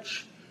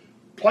church,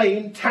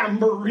 playing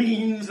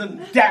tambourines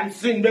and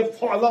dancing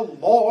before the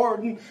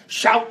Lord and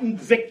shouting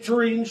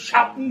victory and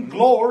shouting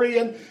glory.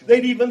 And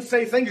they'd even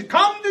say things,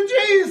 come to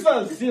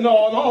Jesus, you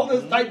know, and all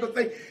this type of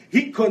thing.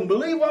 He couldn't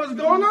believe what was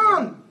going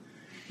on.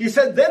 He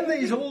said, then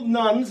these old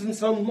nuns and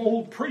some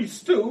old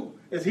priests too,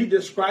 as he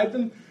described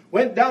them,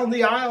 went down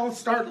the aisle and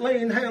started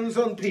laying hands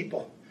on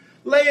people.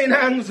 Laying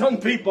hands on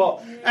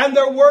people. And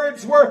their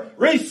words were,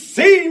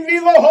 receive ye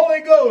the Holy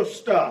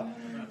Ghost.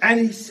 And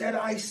he said,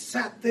 I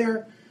sat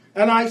there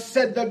and I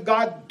said to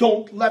God,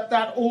 don't let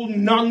that old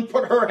nun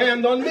put her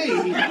hand on me.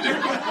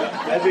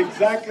 That's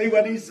exactly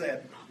what he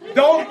said.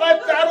 Don't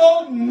let that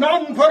old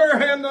nun put her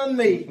hand on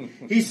me.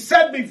 He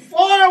said before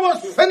I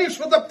was finished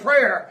with the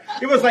prayer,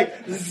 it was like,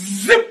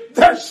 zip,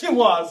 there she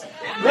was,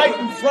 right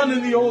in front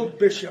of the old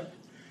bishop.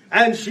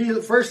 And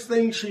the first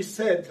thing she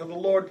said to the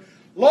Lord,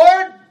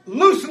 Lord,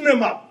 loosen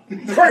him up.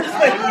 First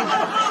thing.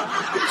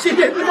 She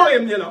didn't know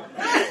him, you know.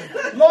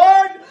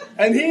 Lord,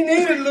 and he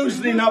needed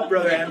loosening up,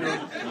 Brother Andrew.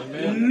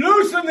 Amen.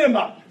 Loosen him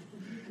up.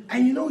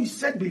 And you know, he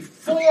said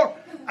before,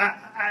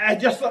 I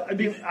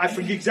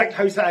forget exactly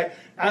how he said,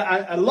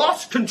 I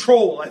lost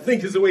control, I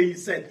think is the way he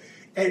said.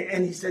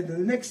 And he said, the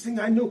next thing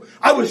I knew,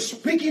 I was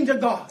speaking to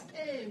God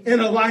in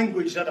a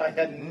language that I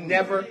had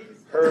never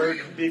heard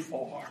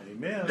before.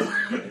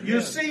 Amen.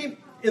 You see,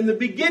 in the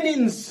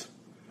beginnings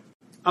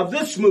of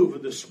this move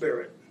of the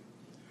Spirit,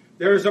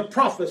 there is a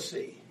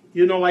prophecy.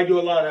 You know, I do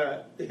a lot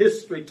of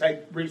history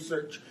type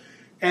research,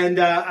 and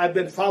I've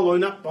been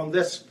following up on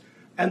this.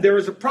 And there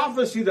is a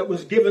prophecy that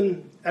was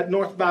given at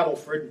North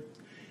Battleford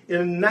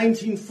in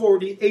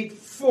 1948,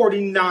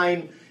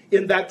 49,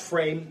 in that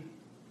frame.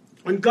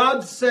 And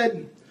God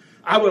said,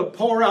 I will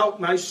pour out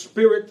my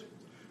Spirit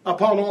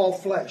upon all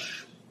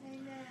flesh.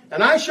 Amen.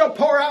 And I shall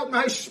pour out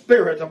my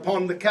Spirit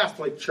upon the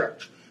Catholic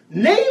Church.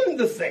 Name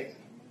the thing.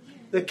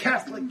 The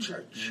Catholic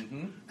Church.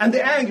 Mm-hmm. And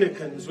the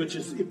Anglicans, which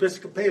is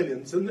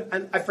Episcopalians.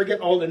 And I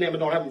forget all the name, I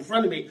don't have them in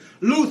front of me.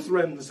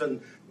 Lutherans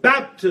and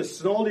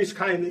Baptists and all these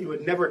kind that you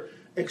would never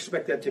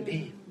expect that to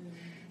be.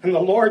 And the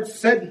Lord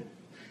said,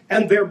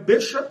 and their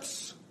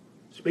bishops,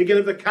 speaking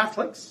of the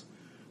Catholics,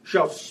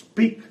 shall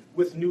speak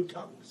with new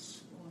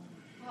tongues.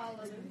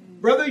 Hallelujah.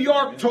 Brother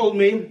York told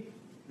me,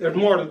 there's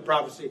more to the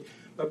prophecy,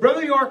 but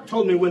Brother York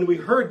told me when we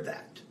heard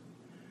that,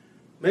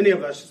 many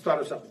of us thought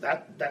of something,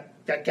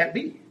 that can't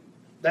be.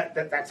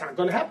 That's not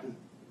going to happen.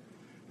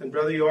 And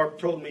Brother York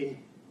told me,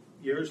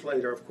 years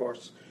later, of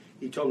course,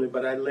 he told me,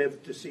 but I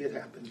lived to see it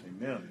happen.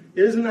 Amen.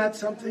 Isn't that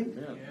something?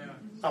 Amen.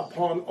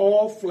 Upon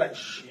all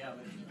flesh. Yeah.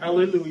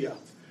 Hallelujah.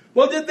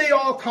 Well, did they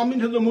all come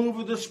into the move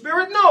of the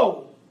Spirit?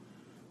 No.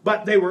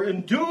 But they were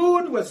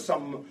endued with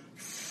some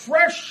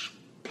fresh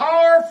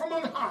power from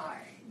on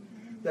high,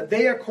 that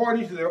they,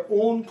 according to their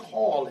own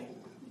calling,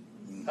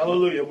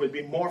 hallelujah, would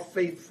be more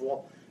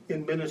faithful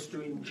in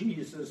ministering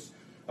Jesus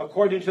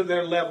according to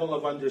their level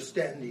of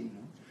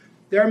understanding.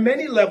 There are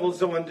many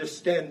levels of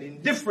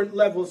understanding, different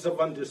levels of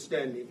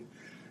understanding.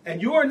 And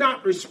you are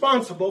not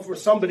responsible for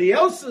somebody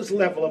else's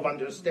level of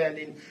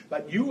understanding,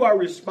 but you are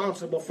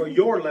responsible for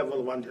your level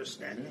of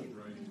understanding.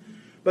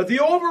 But the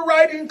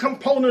overriding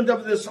component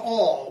of this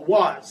all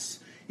was,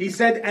 he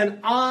said, and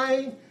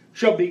I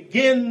shall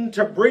begin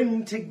to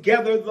bring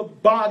together the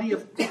body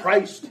of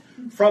Christ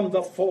from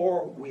the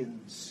four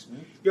winds.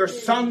 Your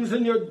sons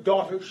and your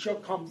daughters shall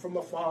come from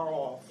afar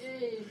off.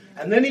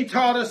 And then he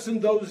taught us in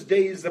those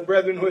days, the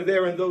brethren who were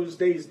there in those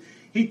days,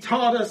 he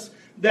taught us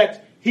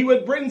that he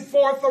would bring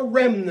forth a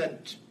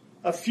remnant,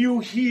 a few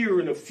here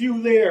and a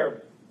few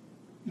there,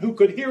 who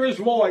could hear his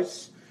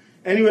voice,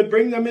 and he would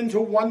bring them into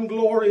one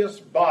glorious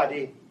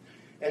body.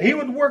 And he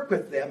would work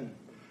with them,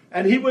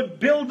 and he would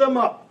build them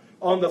up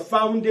on the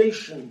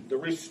foundation, the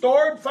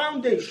restored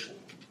foundation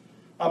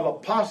of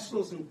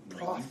apostles and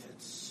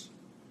prophets.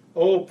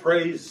 Oh,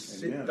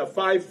 praise the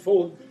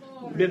fivefold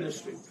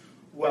ministry.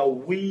 Well,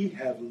 we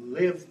have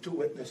lived to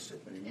witness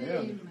it.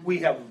 Amen. We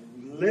have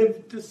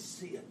lived to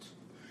see it.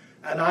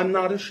 And I'm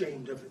not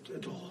ashamed of it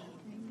at all.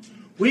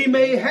 We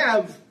may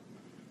have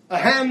a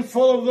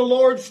handful of the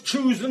Lord's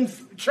chosen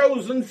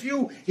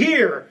few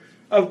here,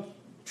 a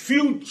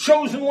few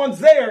chosen ones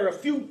there, a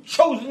few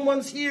chosen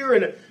ones here,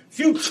 and a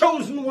few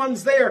chosen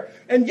ones there.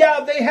 And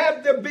yeah, they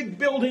have their big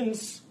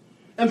buildings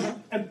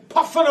and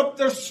puffing up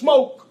their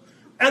smoke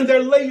and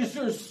their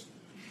lasers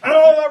and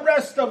all the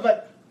rest of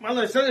it. Well,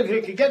 I said, if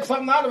you could get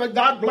something out of it,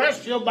 God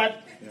bless you.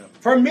 But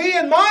for me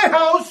and my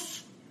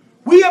house,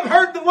 we have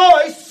heard the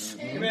voice.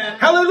 Amen.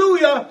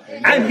 Hallelujah.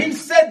 Amen. And he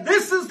said,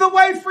 this is the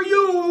way for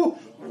you.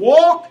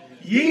 Walk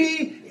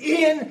ye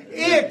in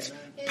it.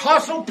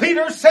 Apostle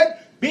Peter said,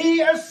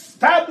 be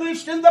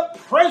established in the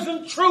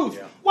present truth.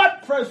 Yeah.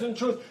 What present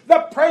truth? The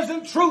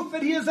present truth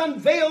that he has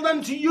unveiled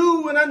unto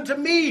you and unto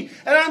me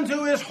and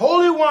unto his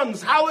holy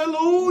ones.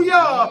 Hallelujah.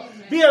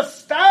 Amen. Be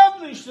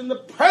established in the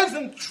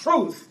present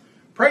truth.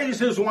 Praise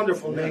his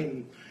wonderful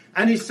name.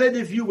 And he said,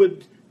 if you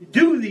would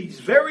do these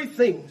very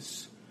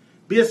things,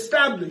 be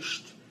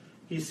established,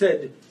 he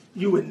said,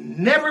 you would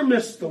never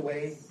miss the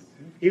way.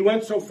 He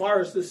went so far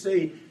as to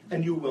say,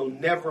 and you will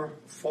never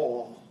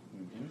fall.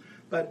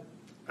 But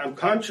I'm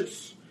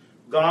conscious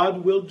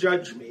God will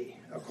judge me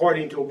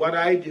according to what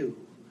I do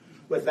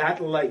with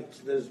that light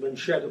that has been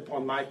shed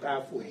upon my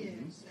pathway.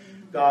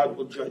 God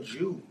will judge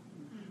you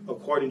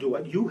according to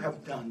what you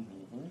have done.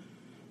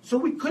 So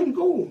we couldn't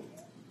go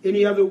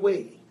any other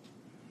way.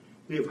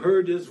 We have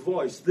heard his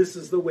voice. This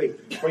is the way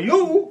for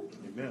you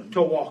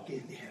to walk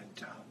in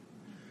it.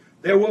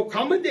 There will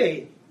come a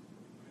day,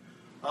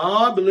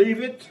 I believe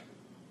it,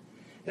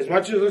 as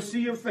much as I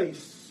see your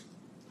face,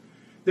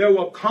 there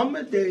will come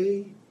a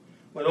day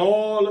when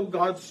all of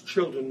God's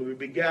children will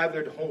be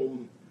gathered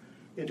home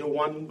into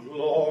one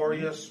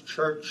glorious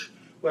church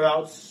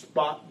without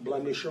spot,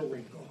 blemish, or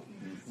wrinkle.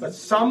 But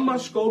some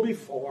must go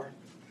before.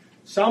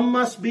 Some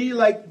must be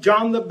like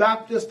John the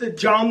Baptist, the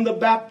John the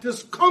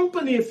Baptist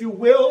company, if you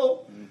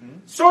will.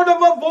 Sort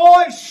of a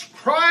voice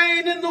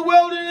crying in the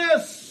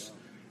wilderness,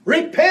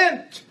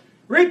 repent,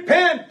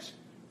 repent,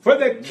 for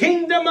the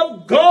kingdom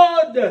of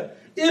God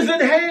is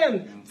at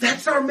hand.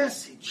 That's our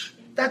message.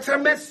 That's our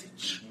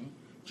message.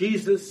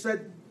 Jesus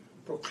said,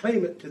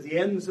 proclaim it to the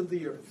ends of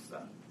the earth.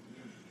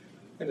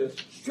 And a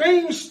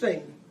strange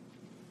thing,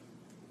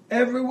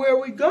 everywhere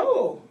we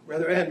go,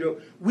 Brother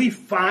Andrew, we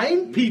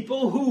find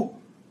people who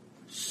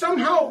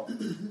somehow,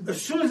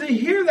 as soon as they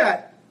hear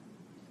that,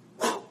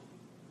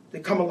 they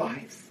come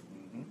alive.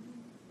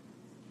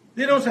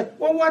 They don't say,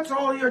 well, what's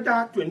all your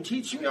doctrine?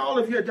 Teach me all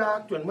of your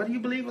doctrine. What do you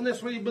believe in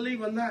this? What do you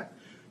believe in that?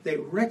 They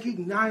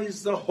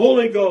recognize the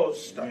Holy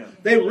Ghost. Amen.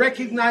 They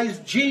recognize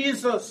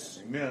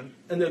Jesus. Amen.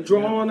 And they're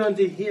drawn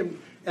unto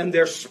him. And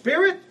their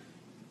spirit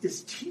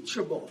is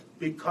teachable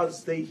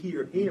because they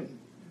hear him.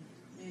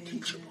 Amen.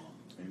 Teachable.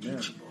 Amen.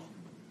 Teachable.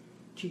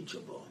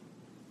 Teachable.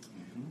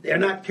 They're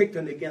not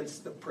kicking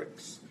against the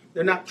pricks.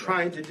 They're not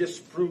trying to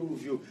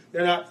disprove you.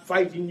 They're not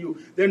fighting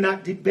you. They're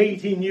not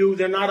debating you.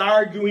 They're not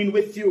arguing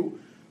with you.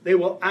 They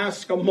will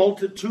ask a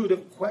multitude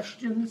of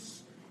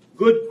questions,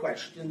 good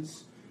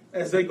questions,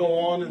 as they go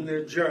on in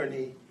their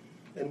journey.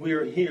 And we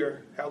are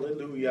here,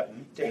 hallelujah,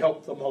 to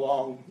help them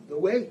along the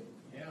way.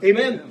 Yeah.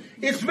 Amen.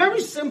 It's very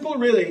simple,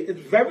 really. It's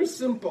very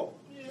simple.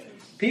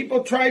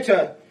 People try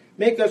to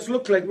make us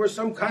look like we're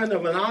some kind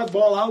of an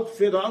oddball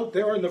outfit out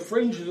there in the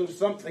fringes of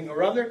something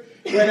or other,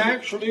 when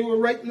actually we're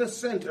right in the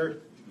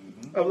center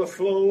of the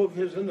flow of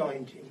his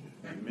anointing.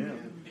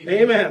 Amen.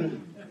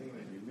 Amen.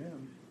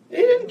 He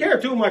didn't care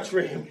too much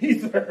for him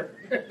either,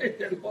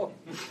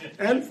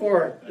 and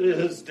for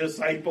his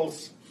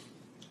disciples.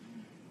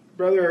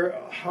 Brother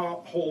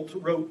Holt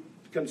wrote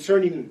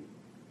concerning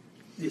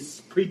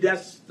this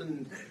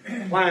predestined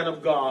plan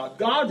of God.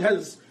 God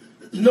has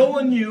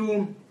known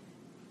you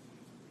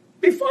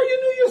before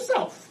you knew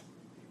yourself.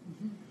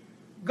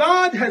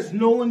 God has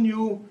known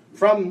you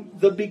from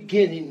the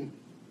beginning.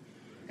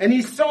 And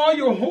he saw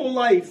your whole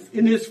life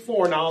in his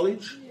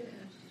foreknowledge,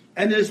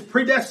 and his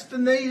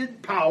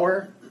predestinated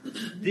power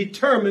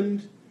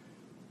determined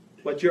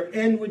what your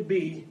end would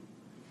be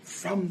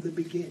from the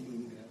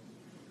beginning.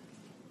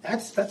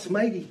 That's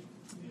mighty.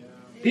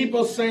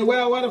 People say,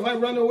 well, what if I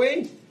run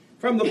away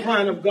from the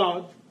plan of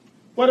God?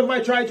 What if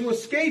I try to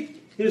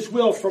escape his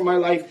will for my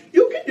life?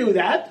 You can do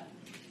that.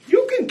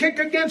 You can kick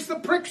against the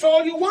pricks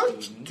all you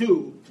want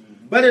to.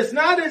 But it's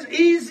not as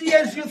easy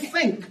as you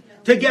think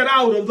to get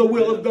out of the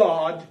will of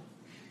God.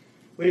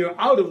 When you're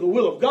out of the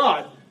will of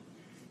God,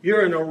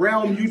 you're in a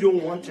realm you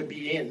don't want to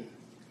be in.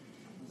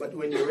 But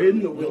when you're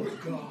in the will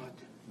of God,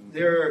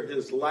 there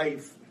His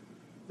life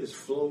is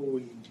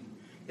flowing.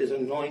 His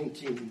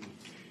anointing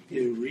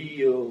is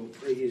real.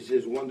 Praise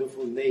His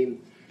wonderful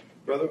name.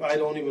 Brother, I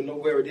don't even know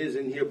where it is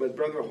in here, but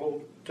Brother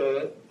Holt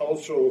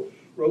also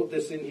wrote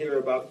this in here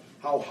about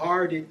how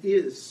hard it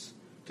is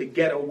to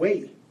get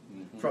away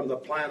from the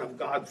plan of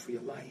God for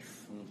your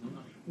life.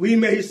 We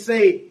may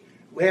say,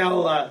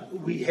 well,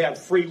 we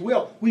have free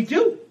will. We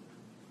do,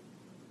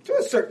 to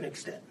a certain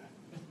extent.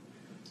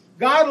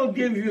 God will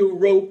give you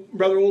rope.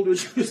 Brother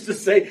Aldridge used to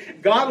say,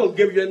 God will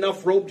give you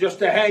enough rope just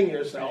to hang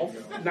yourself.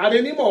 Not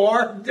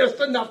anymore, just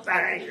enough to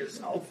hang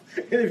yourself.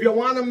 And if you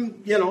want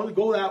them, to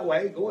go that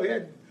way, go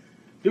ahead.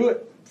 Do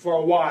it for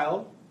a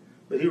while.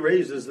 But He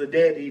raises the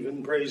dead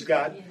even, praise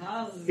God.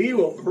 He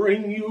will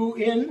bring you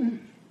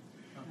in.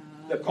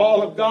 The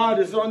call of God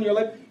is on your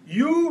life.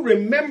 You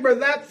remember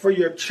that for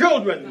your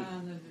children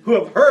who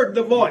have heard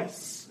the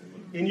voice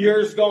in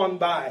years gone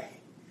by.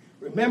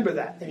 Remember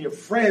that. And your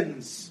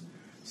friends,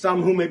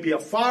 some who may be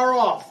afar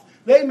off.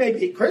 They may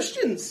be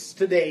Christians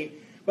today,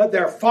 but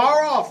they're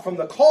far off from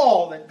the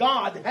call that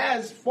God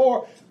has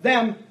for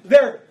them,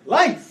 their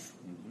life.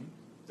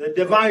 The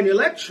divine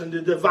election,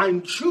 the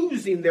divine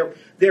choosing.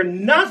 They're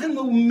not in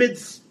the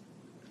midst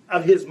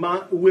of His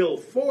will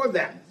for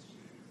them.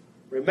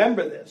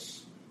 Remember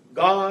this.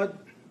 God,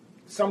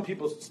 some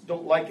people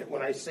don't like it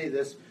when I say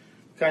this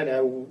kind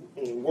of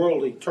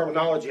worldly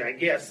terminology, I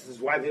guess. This is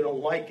why they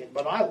don't like it.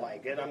 But I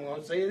like it. I'm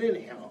going to say it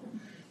anyhow.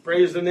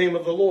 Praise the name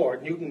of the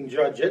Lord. You can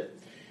judge it.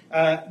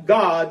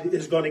 God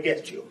is going to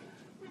get you.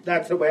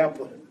 That's the way I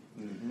put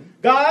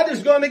it. God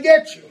is going to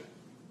get you.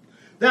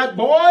 That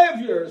boy of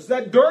yours,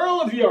 that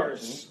girl of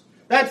yours,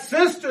 that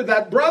sister,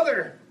 that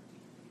brother,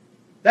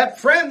 that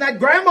friend, that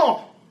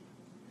grandma,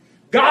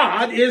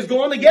 God is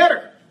going to get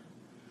her.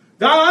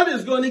 God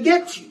is going to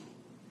get you.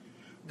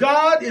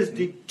 God is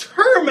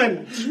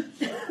determined.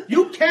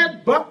 You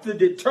can't buck the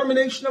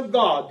determination of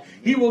God.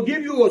 He will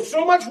give you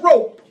so much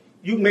rope,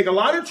 you can make a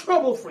lot of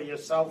trouble for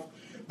yourself.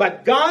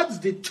 But God's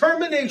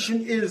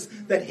determination is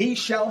that He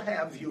shall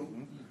have you.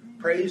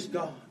 Praise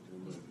God.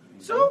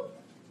 So,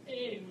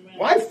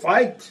 why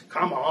fight?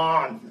 Come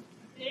on.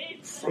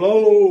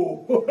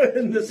 Flow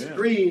in the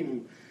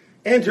stream.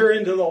 Enter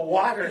into the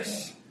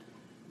waters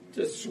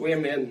to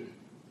swim in.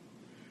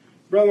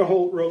 Brother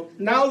Holt wrote,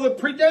 now the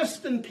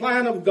predestined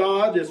plan of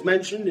God is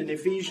mentioned in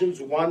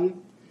Ephesians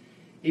 1.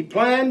 He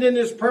planned in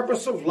His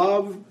purpose of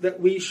love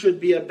that we should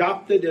be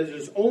adopted as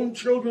His own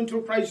children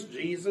through Christ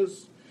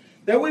Jesus,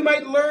 that we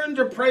might learn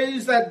to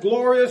praise that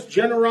glorious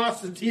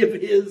generosity of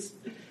His.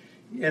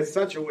 He has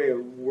such a way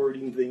of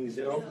wording things,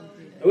 That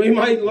we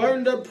might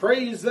learn to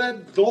praise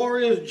that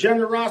glorious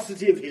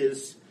generosity of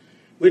His,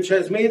 which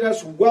has made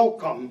us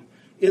welcome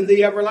in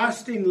the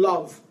everlasting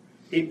love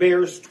He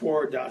bears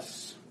toward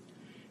us.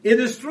 It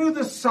is through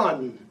the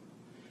Son,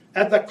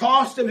 at the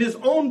cost of His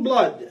own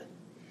blood,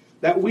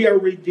 that we are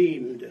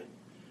redeemed,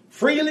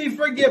 freely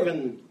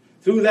forgiven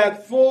through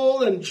that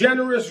full and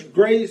generous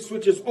grace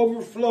which has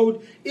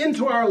overflowed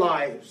into our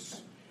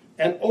lives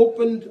and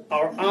opened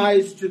our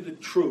eyes to the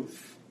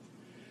truth.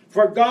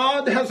 For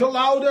God has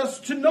allowed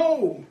us to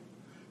know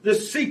the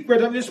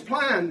secret of His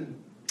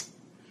plan.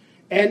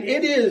 And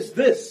it is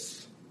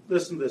this,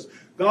 listen to this,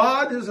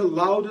 God has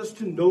allowed us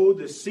to know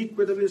the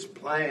secret of His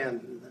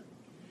plan.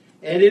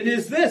 And it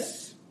is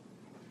this,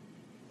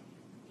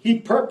 He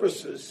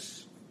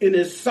purposes in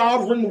His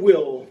sovereign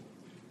will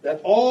that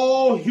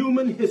all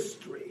human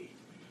history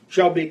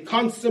shall be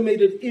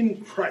consummated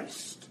in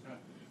Christ,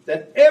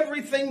 that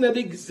everything that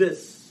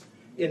exists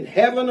in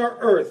heaven or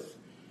earth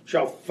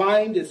shall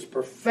find its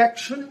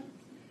perfection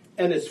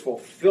and its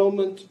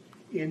fulfillment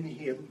in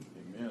Him.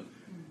 Amen.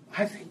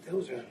 I think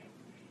those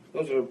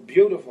are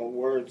beautiful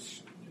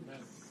words. Amen.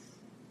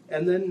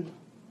 And then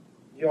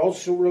you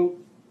also wrote,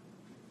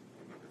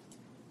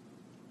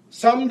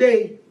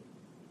 someday,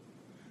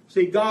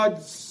 see,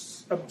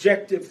 God's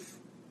objective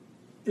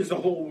is the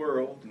whole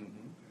world.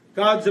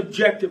 God's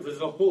objective is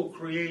the whole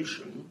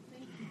creation.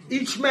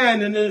 Each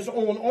man in his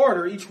own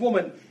order, each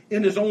woman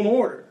in his own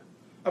order,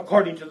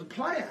 according to the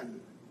plan,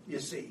 you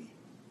see.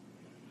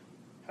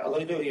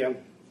 Hallelujah.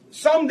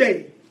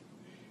 Someday,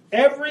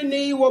 every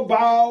knee will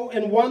bow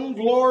in one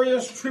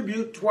glorious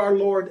tribute to our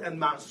Lord and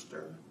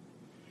Master.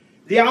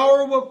 The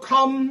hour will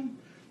come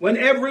when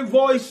every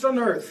voice on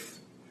earth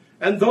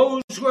and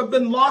those who have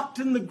been locked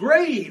in the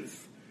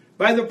grave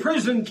by the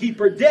prison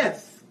keeper,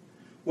 death,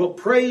 will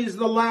praise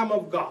the Lamb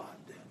of God,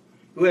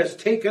 who has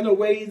taken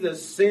away the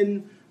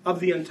sin of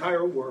the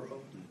entire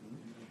world.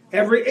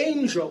 Every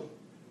angel,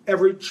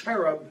 every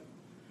cherub,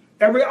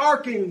 every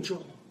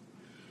archangel,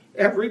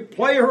 every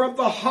player of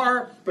the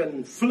harp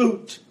and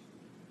flute,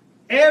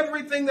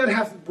 everything that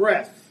hath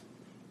breath,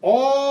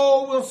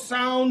 all will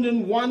sound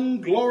in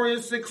one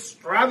glorious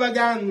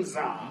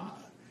extravaganza.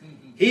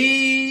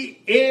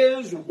 He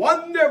is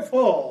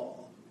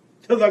wonderful,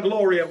 to the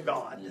glory of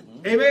God.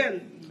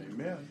 Amen.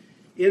 Amen.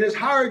 It is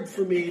hard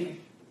for me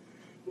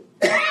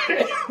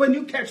when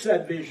you catch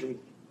that vision.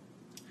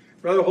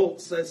 Brother Holt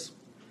says,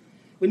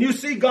 when you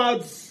see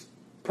God's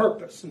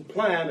purpose and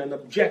plan and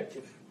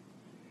objective,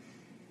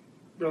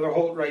 Brother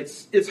Holt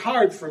writes, it's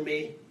hard for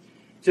me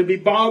to be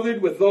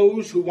bothered with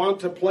those who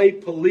want to play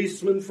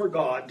policeman for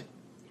God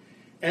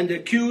and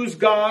accuse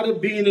God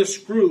of being a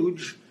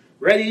Scrooge,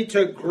 ready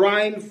to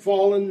grind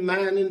fallen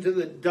man into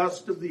the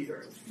dust of the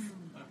earth.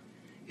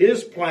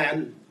 His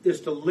plan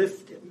is to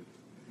lift him,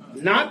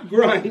 not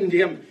grind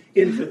him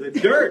into the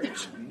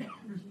dirt.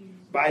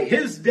 By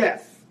his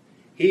death,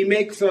 he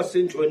makes us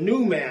into a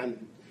new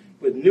man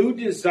with new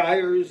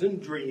desires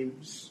and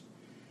dreams.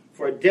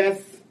 For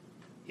death,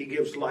 he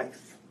gives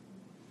life.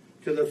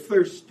 To the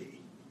thirsty,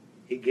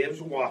 he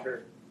gives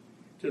water.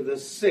 To the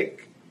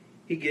sick,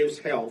 he gives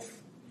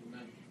health.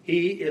 Amen.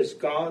 He is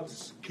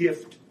God's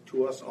gift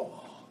to us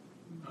all.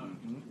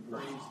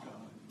 Praise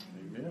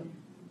God. Amen.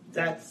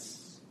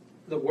 That's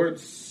the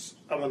words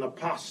of an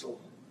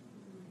apostle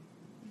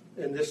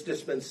in this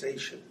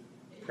dispensation.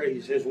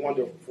 Praise his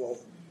wonderful,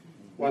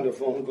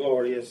 wonderful and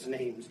glorious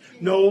names.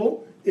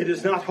 No, it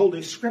is not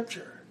Holy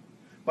Scripture,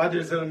 but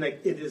it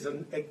is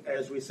an,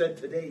 as we said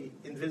today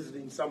in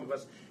visiting some of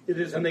us, it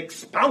is an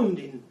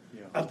expounding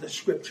of the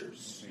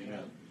Scriptures.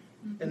 Amen.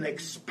 An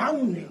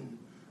expounding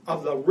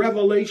of the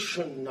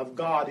revelation of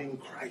God in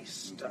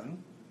Christ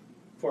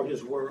for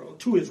his world,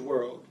 to his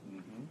world,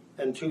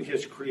 and to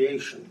his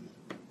creation.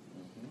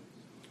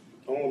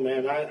 Oh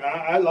man,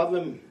 I love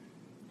him.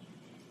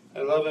 I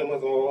love him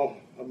with all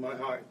of my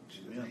heart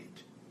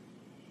tonight.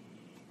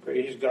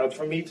 Praise God.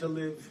 For me to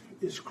live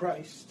is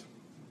Christ.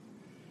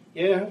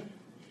 Yeah,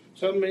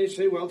 some may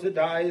say, well, to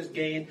die is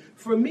gain.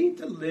 For me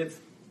to live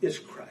is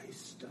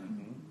Christ.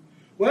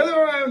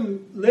 Whether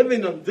I'm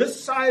living on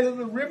this side of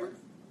the river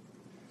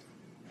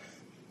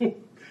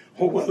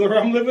or whether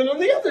I'm living on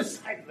the other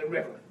side of the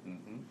river,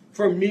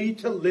 for me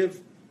to live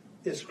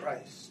is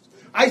Christ.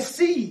 I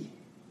see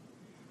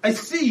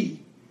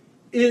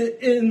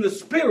in the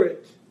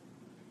Spirit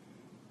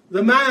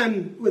the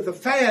man with a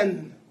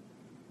fan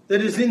that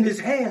is in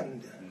his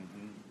hand.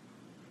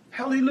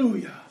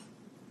 Hallelujah.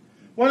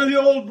 One of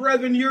the old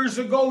brethren years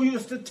ago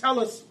used to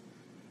tell us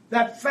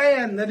that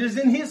fan that is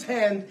in his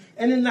hand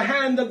and in the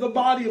hand of the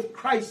body of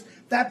Christ,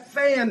 that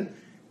fan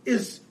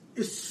is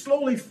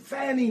slowly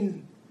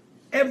fanning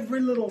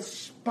every little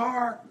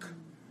spark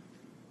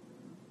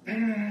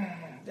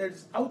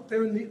that's out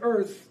there in the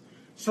earth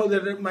so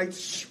that it might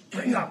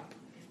spring up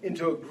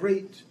into a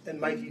great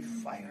and mighty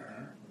fire.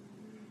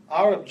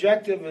 Our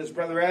objective, as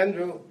Brother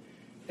Andrew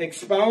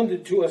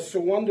expounded to us so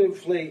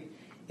wonderfully,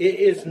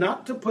 is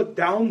not to put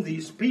down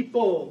these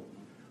people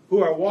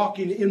who are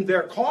walking in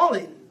their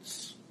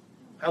callings,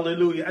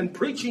 hallelujah, and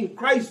preaching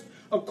Christ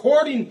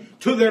according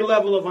to their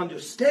level of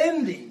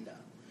understanding,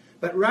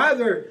 but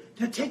rather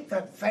to take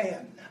that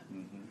fan,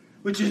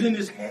 which is in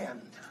his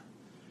hand,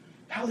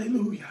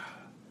 hallelujah,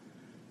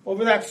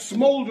 over that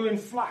smoldering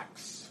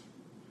flax,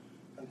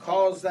 and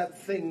cause that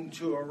thing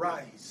to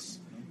arise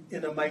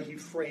in a mighty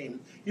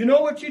frame. You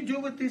know what you do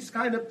with these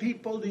kind of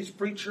people, these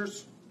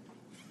preachers?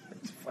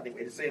 It's a funny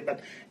way to say it, but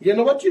you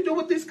know what you do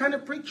with these kind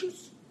of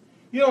preachers?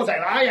 You don't say,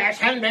 oh yes,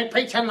 haven't been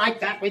preaching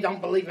like that. We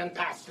don't believe in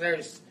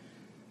pastors.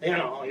 You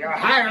know, your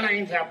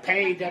hirelings are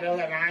paid to do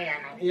it.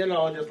 You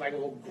know, just like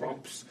little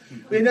grumps.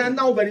 I mean,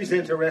 nobody's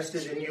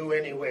interested in you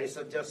anyway,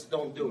 so just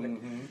don't do it.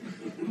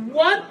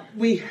 What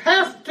we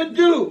have to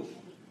do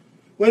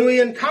when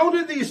we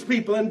encounter these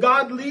people and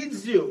God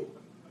leads you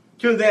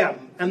to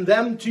them and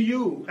them to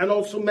you and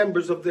also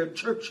members of their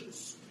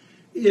churches,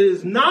 it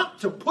is not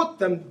to put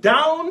them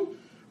down,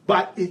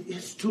 but it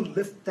is to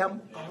lift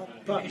them up.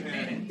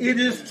 It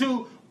is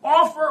to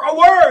offer a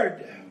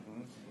word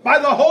by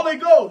the Holy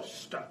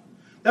Ghost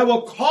that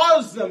will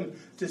cause them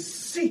to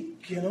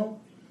seek, you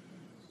know.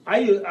 I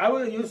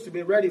used to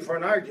be ready for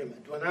an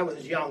argument when I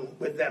was young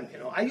with them, you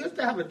know. I used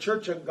to have a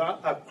Church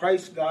of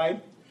Christ guy,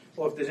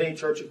 or if there's any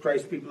Church of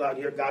Christ people out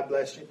here, God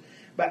bless you.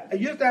 But I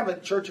used to have a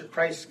Church of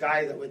Christ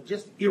guy that would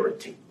just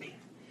irritate me.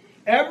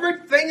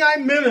 Everything I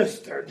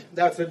ministered,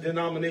 that's a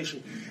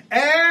denomination,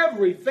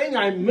 everything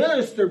I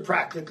ministered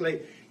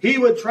practically, he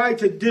would try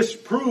to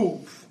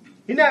disprove.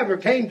 He never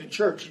came to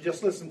church, he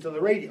just listened to the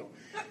radio.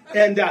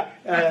 And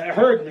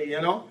heard me, you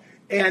know.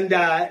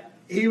 And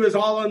he was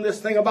all on this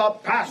thing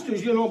about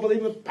pastors. You don't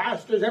believe in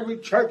pastors. Every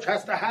church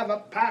has to have a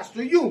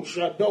pastor. You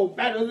should know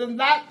better than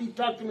that. He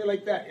talked to me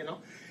like that, you know.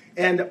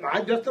 And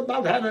I just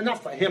about had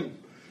enough of him.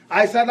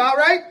 I said, all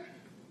right.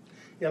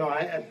 You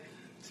know,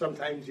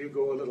 sometimes you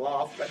go a little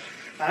off, but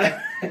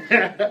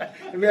have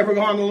you ever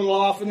gone a little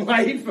off in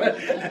life?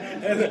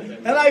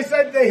 And I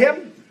said to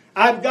him,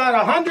 I've got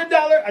 $100.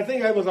 I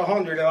think it was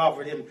 $100 I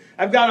offered him.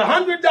 I've got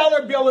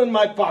 $100 bill in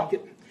my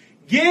pocket.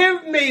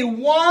 Give me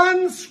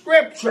one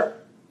scripture,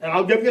 and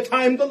I'll give you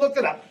time to look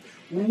it up.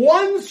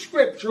 One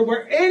scripture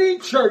where any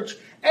church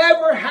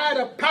ever had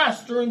a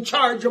pastor in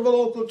charge of a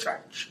local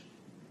church.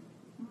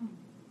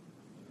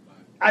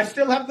 I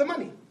still have the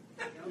money.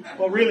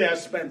 Well, really, I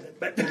spent it,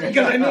 but because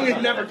I knew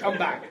he'd never come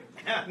back.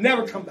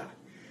 Never come back.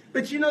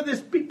 But you know,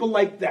 there's people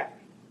like that.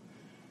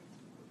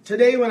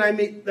 today when I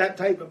meet that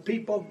type of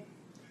people,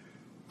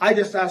 I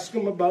just ask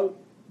them about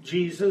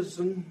Jesus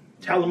and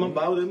tell them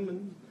about him.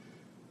 And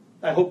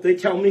I hope they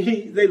tell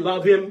me they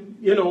love him,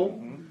 you know.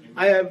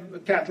 I have a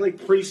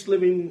Catholic priest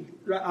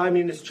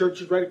his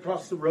church is right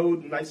across the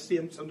road, and I see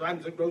him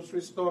sometimes at the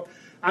grocery store.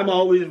 I'm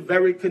always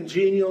very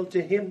congenial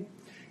to him.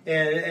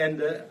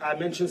 And I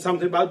mention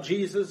something about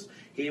Jesus.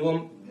 He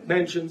will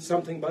mention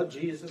something about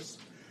Jesus.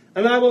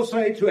 And I will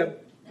say to him,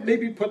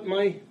 maybe put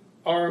my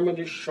arm on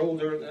his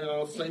shoulder, and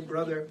I'll say,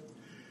 brother,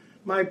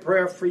 my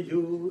prayer for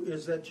you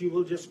is that you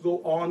will just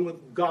go on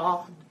with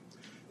God,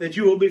 that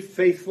you will be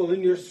faithful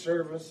in your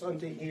service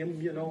unto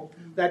him, you know,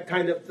 that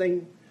kind of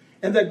thing.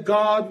 And that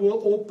God will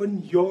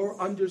open your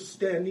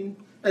understanding,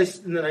 and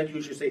then I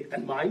usually say,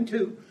 and mine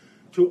too,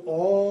 to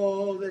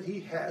all that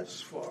he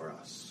has for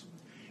us.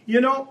 You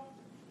know,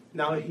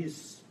 now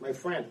he's my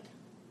friend.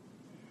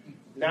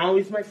 Now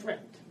he's my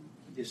friend.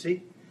 You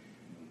see?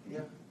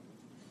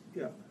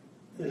 Yeah.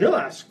 And he'll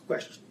ask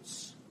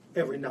questions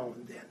every now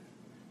and then.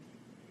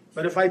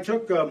 But if I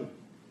took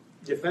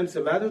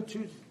defensive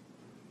attitude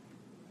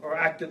or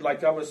acted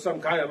like I was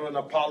some kind of an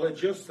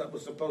apologist that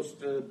was supposed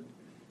to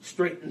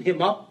straighten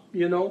him up,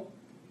 you know,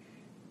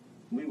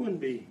 we wouldn't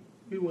be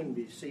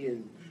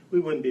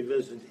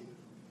visiting.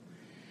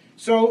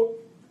 So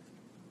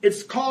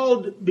it's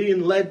called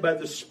being led by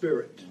the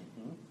Spirit.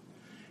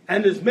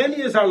 And as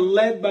many as are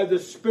led by the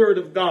Spirit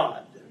of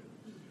God,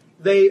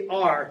 they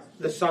are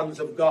the sons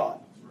of God.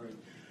 Right.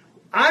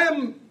 I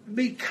am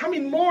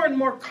becoming more and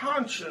more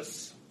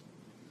conscious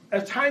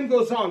as time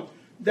goes on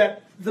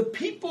that the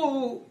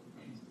people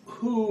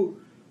who,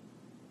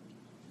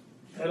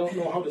 I don't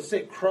know how to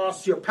say,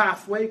 cross your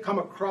pathway, come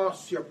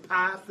across your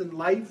path in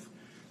life,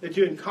 that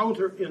you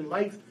encounter in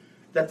life,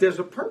 that there's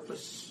a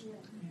purpose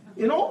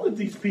in all of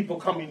these people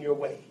coming your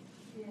way.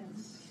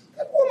 Yes.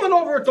 That woman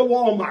over at the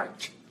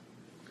Walmart,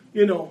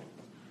 you know,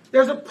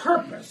 there's a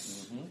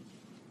purpose. Mm-hmm.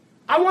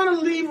 I want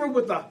to leave her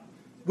with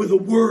a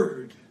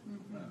word,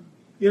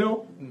 you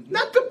know,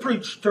 not to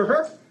preach to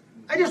her.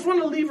 I just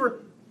want to leave her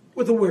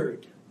with a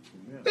word.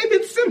 Maybe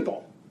it's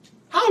simple.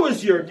 How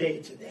is your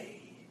day today?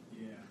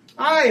 Yeah.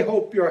 I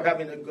hope you're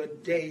having a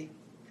good day.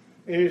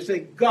 And you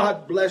say,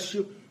 God bless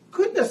you.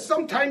 Goodness,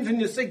 sometimes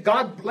when you say,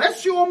 God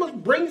bless you,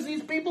 almost brings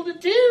these people to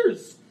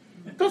tears.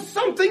 Because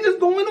something is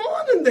going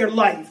on in their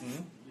life.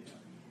 Mm-hmm.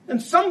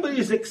 And somebody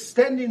is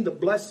extending the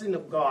blessing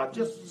of God.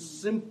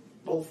 Just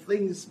simple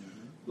things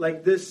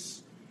like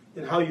this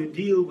and how you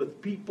deal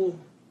with people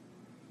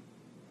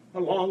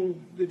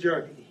along the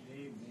journey.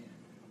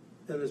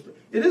 Amen.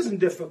 It isn't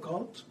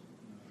difficult.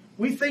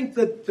 We think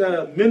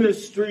that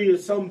ministry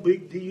is some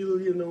big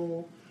deal, you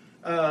know.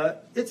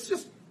 It's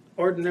just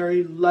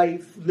ordinary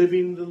life,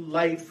 living the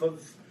life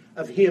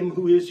of him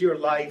who is your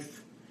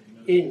life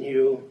in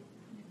you.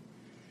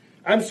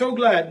 I'm so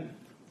glad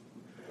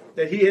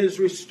that he is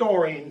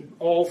restoring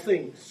all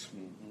things.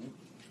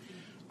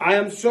 I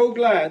am so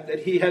glad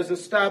that he has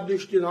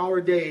established in our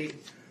day,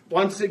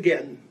 once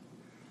again,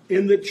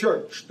 in the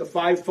church, the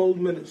fivefold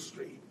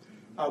ministry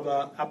of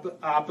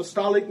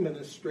apostolic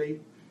ministry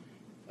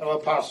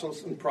of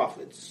apostles and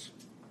prophets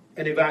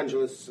and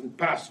evangelists and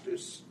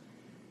pastors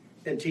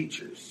and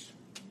teachers.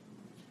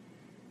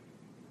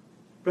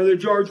 Brother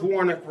George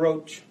Warnock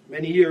wrote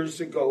many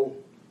years ago,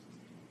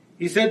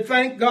 he said,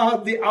 "Thank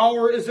God the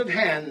hour is at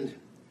hand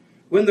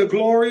when the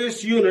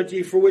glorious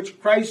unity for which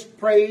Christ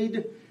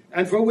prayed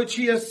and for which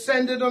he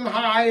ascended on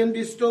high and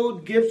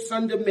bestowed gifts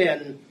unto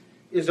men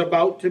is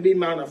about to be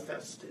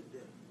manifested.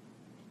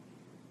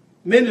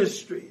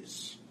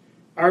 Ministries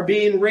are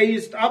being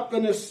raised up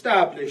and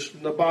established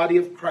in the body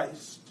of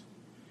Christ,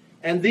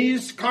 and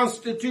these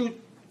constitute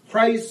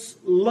Christ's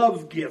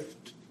love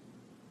gift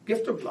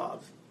of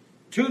love,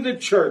 to the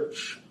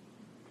church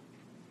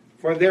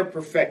for their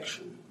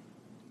perfection.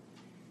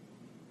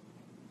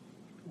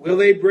 Will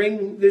they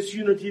bring this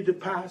unity to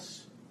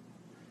pass?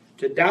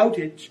 To doubt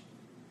it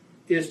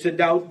is to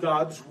doubt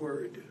God's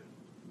word.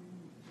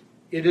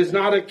 It is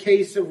not a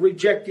case of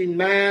rejecting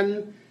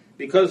man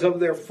because of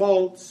their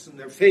faults and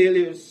their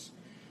failures,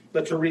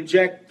 but to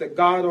reject the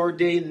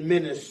God-ordained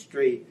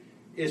ministry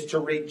is to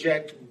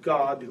reject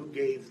God who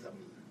gave them."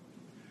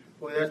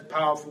 Boy, that's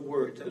powerful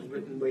words. That was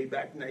written way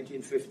back in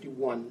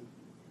 1951.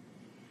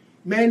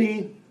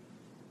 Many,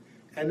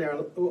 and there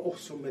are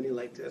so many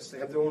like this, they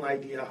have their own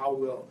idea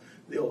how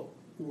they'll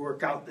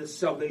work out this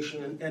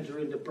salvation and enter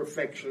into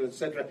perfection,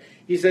 etc.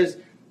 He says,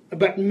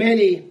 but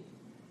many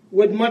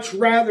would much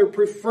rather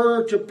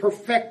prefer to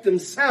perfect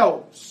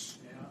themselves.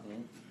 Yeah.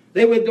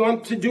 They would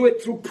want to do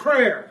it through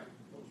prayer.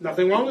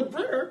 Nothing wrong with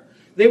prayer.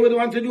 They would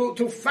want to do it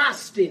through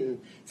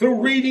fasting,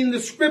 through reading the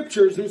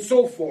scriptures and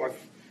so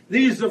forth.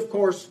 These, of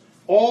course,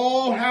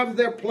 all have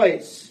their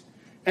place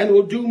and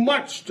will do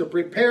much to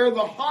prepare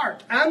the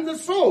heart and the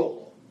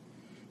soul.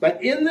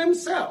 But in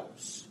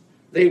themselves,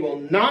 they will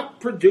not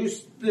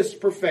produce this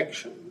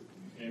perfection.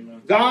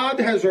 Amen. God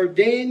has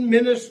ordained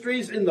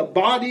ministries in the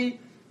body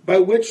by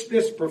which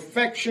this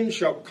perfection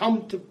shall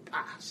come to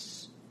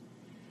pass.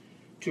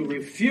 To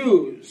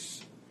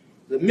refuse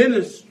the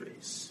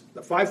ministries,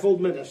 the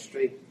fivefold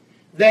ministry,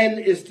 then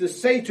is to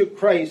say to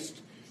Christ,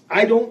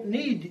 I don't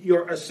need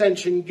your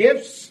ascension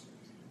gifts.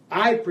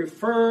 I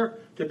prefer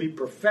to be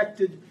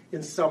perfected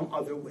in some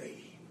other way.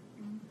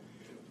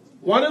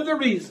 One of the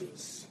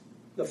reasons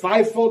the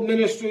fivefold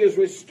ministry is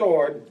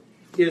restored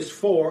is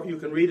for, you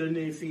can read it in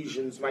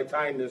Ephesians, my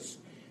time is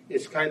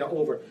kind of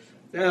over,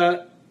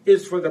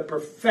 is for the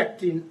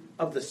perfecting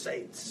of the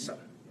saints.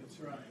 That's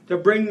right. To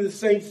bring the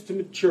saints to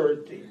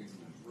maturity.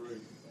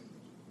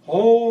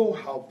 Oh,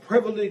 how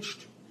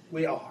privileged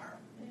we are.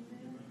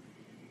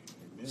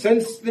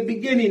 Since the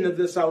beginning of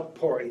this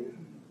outpouring,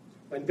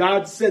 when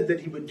God said that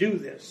he would do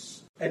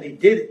this, and he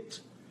did it,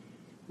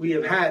 we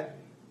have had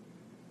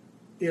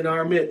in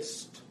our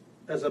midst,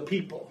 as a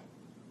people,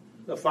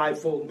 the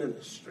fivefold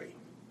ministry.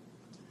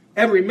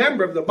 Every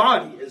member of the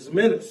body is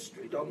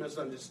ministry, don't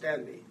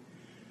misunderstand me.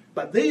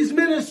 But these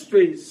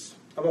ministries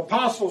of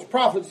apostles,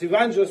 prophets,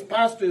 evangelists,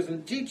 pastors,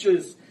 and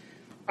teachers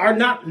are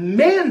not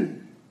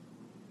men.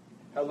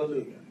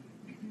 Hallelujah.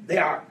 They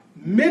are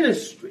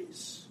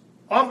ministries,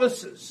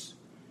 offices.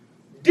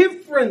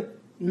 Different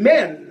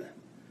men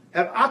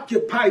have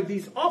occupied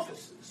these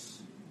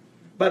offices.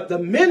 But the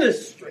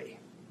ministry,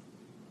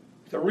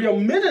 the real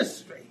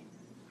ministry,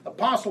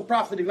 apostle,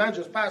 prophet,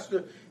 evangelist,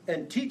 pastor,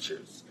 and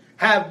teachers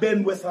have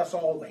been with us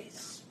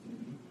always.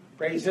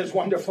 Praise his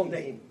wonderful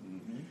name.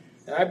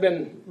 And I've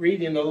been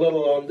reading a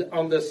little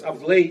on this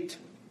of late.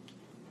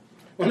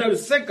 When I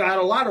was sick, I had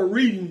a lot of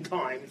reading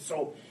time.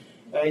 So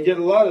I did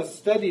a lot of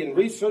study and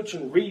research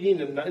and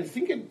reading, and I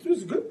think it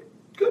was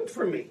good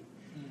for me.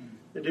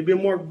 To be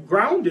more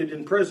grounded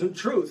in present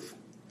truth.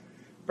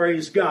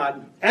 Praise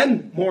God.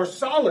 And more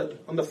solid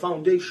on the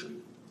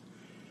foundation.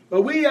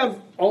 But we have,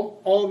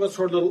 all of us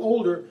who are a little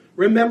older,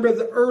 remember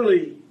the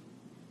early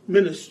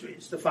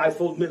ministries, the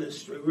fivefold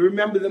ministry. We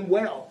remember them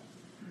well.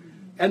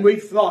 And we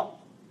thought,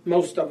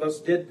 most of us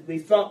did, we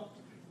thought,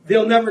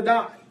 they'll never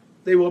die.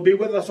 They will be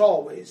with us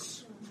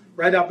always.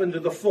 Right up into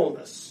the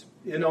fullness,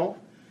 you know.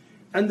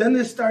 And then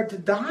they start to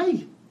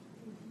die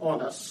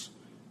on us.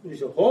 We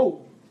say,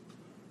 oh,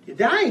 you're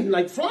dying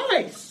like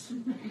flies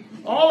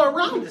all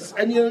around us.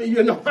 And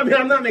you know, I mean,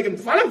 I'm not making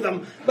fun of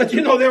them, but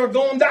you know, they were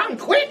going down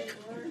quick.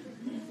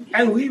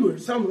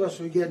 And some of us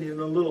were getting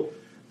a little,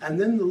 and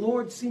then the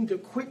Lord seemed to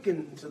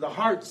quicken to the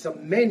hearts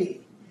of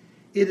many.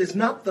 It is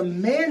not the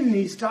men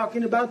he's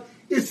talking about,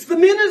 it's the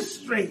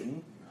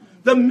ministry.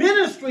 The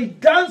ministry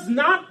does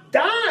not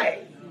die.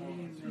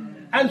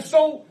 And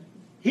so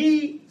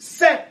he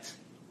set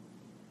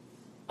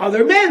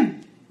other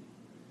men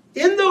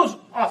in those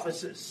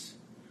offices.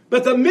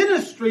 But the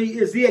ministry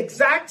is the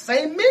exact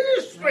same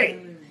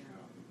ministry.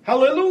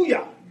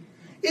 Hallelujah.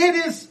 It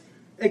is,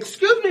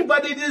 excuse me,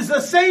 but it is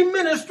the same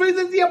ministry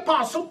that the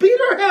Apostle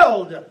Peter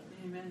held.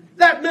 Amen.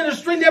 That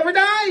ministry never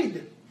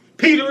died.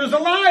 Peter is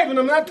alive, and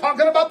I'm not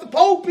talking about the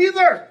Pope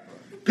either.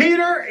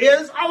 Peter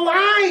is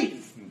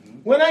alive.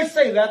 When I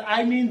say that,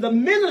 I mean the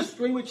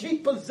ministry which he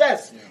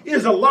possessed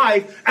is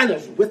alive and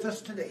is with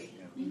us today.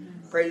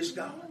 Praise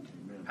God.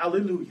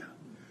 Hallelujah.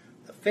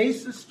 The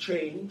faces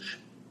change.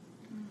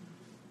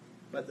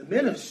 But the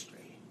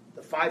ministry,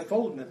 the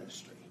fivefold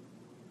ministry,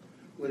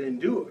 will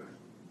endure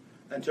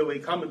until we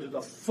come into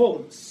the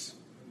fullness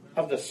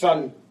of the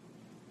Son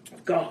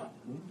of God.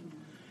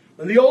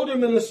 When the older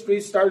ministry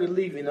started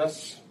leaving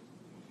us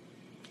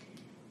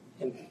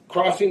and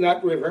crossing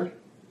that river,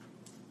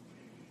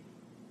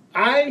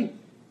 I'm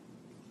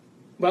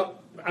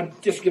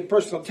just give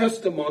personal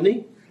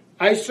testimony.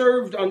 I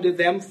served under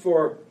them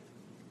for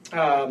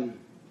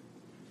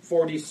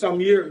 40-some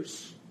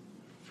years,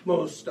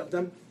 most of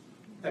them.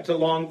 That's a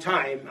long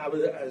time. I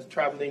was a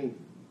traveling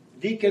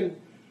deacon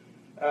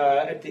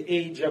at the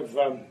age of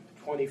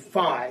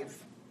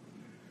 25,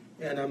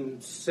 and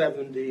I'm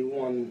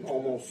 71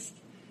 almost.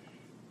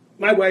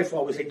 My wife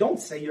always said,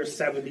 don't say you're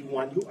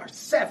 71, you are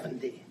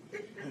 70.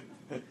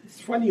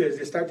 It's funny as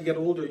you start to get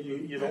older,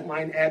 you don't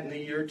mind adding a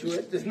year to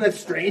it. Isn't that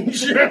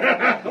strange?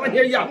 When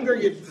you're younger,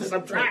 you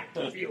subtract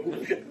a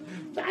few.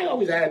 I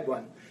always add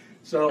one.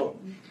 So,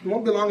 it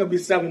won't be long, I'll be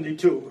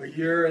 72, a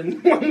year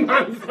and 1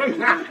 month from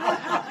now.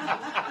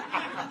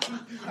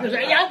 Don't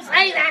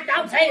say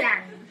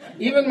that.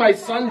 Even my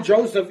son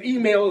Joseph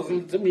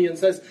emails to me and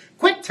says,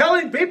 quit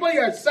telling people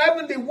you're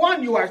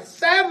 71, you are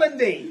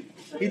 70.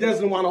 He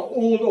doesn't want an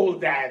old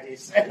dad, he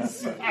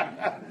says.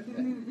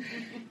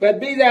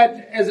 But be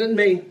that as it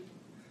may,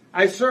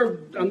 I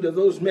served under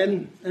those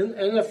men,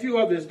 and a few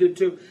others did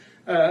too,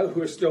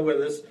 who are still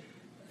with us,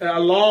 a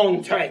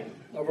long time,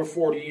 over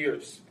 40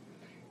 years.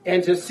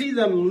 And to see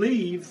them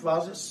leave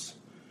was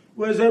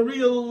a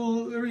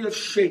real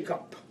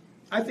shake-up,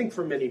 I think,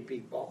 for many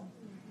people.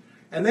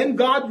 And then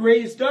God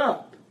raised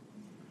up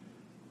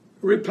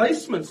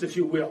replacements, if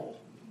you will,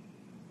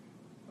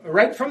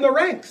 right from the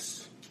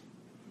ranks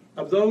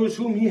of those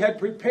whom he had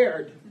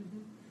prepared.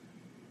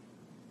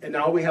 And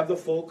now we have the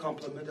full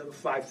complement of a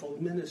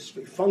fivefold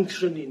ministry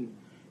functioning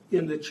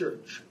in the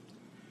church.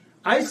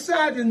 I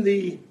sat in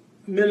the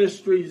had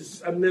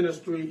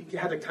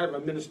a kind of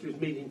a ministries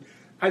meeting.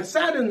 I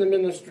sat in the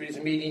ministries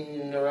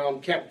meeting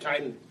around camp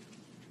time,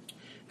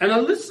 and I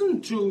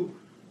listened to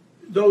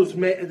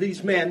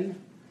these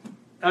men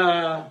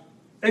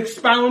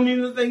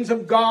expounding the things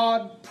of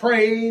God,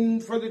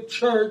 praying for the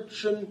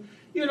church, and,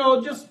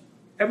 just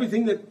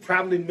everything that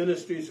traveling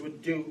ministries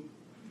would do.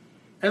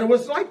 And it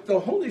was like the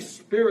Holy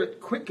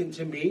Spirit quickened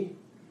to me.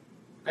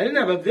 I didn't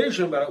have a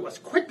vision, but it was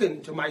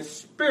quickened to my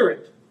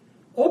spirit.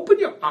 Open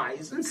your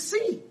eyes and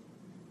see.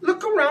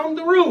 Look around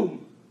the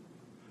room.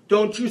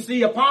 Don't you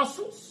see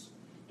apostles?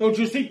 Don't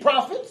you see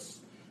prophets?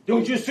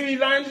 Don't you see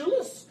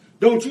evangelists?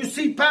 Don't you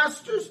see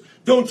pastors?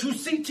 Don't you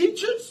see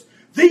teachers?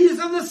 These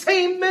are the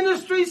same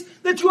ministries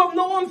that you have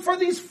known for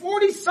these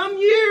 40-some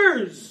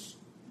years.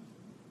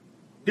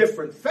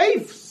 Different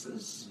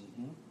faces,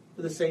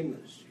 but the same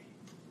ministry.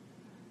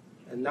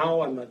 And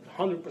now I'm at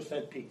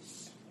 100%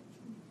 peace.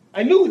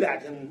 I knew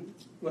that and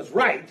was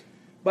right,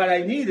 but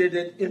I needed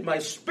it in my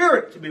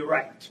spirit to be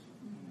right.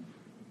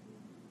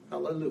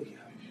 Hallelujah.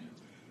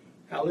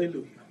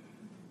 Hallelujah.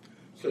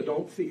 So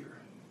don't fear.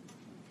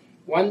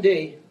 One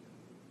day,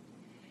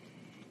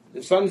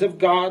 the sons of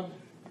God,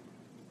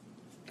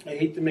 I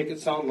hate to make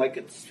it sound like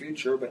it's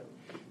future, but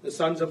the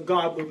sons of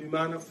God will be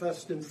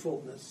manifest in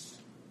fullness.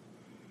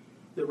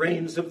 The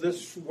reigns of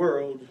this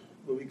world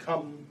will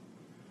become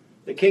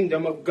the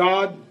kingdom of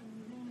God,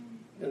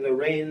 and the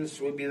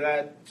reigns will be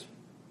that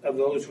of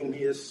those whom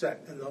he has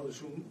set, and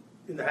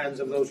in the hands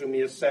of those whom he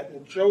has set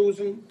and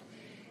chosen.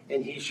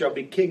 And he shall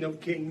be King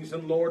of kings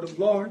and Lord of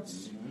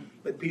lords.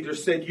 But Peter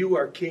said, you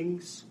are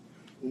kings,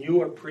 and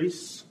you are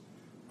priests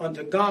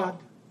unto God,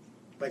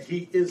 but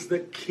he is the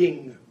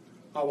King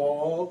of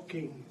all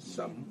kings.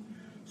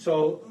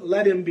 So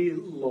let him be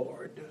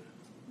Lord.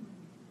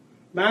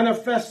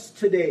 Manifest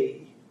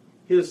today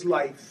his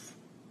life,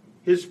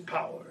 his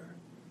power,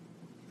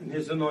 and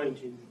his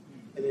anointing.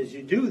 And as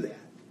you do that,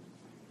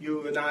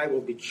 you and I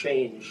will be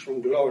changed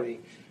from glory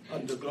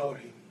unto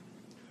glory.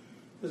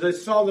 As I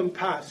saw them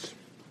pass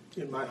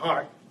in my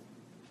heart,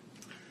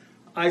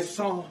 I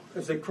saw,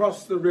 as they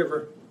crossed the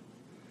river,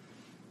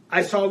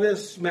 I saw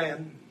this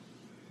man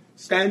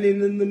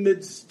standing in the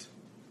midst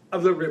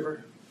of the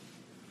river,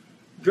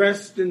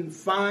 dressed in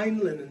fine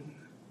linen,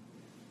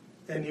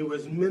 and he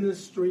was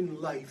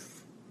ministering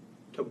life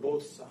to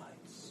both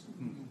sides.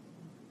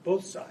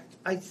 Both sides.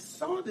 I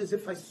saw it as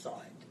if I saw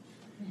it.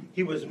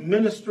 He was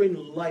ministering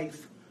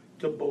life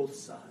to both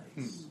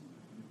sides.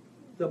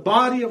 The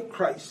body of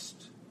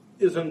Christ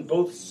is on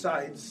both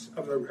sides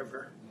of the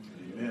river.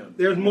 Amen.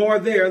 There's more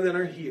there than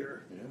are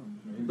here. Yeah.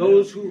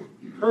 Those who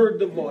heard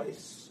the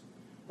voice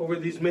over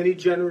these many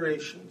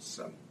generations.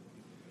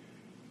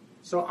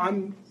 So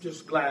I'm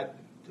just glad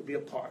to be a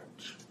part,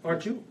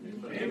 aren't you?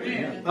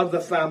 Amen. Of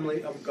the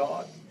family of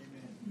God.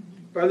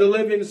 Brother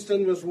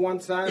Livingston was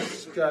once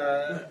asked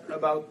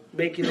about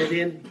making it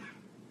in.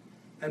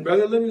 And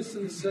Brother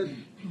Livingston said,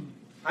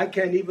 I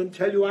can't even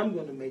tell you I'm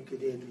going to make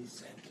it in, he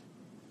said.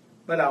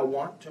 But I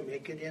want to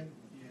make it in.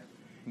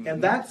 Yeah.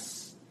 And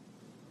that's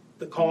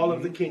the call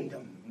of the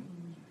kingdom.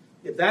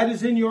 If that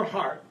is in your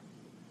heart,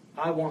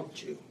 I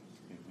want you.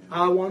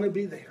 I want to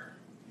be there.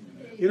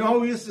 You know how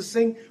we used to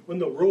sing, when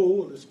the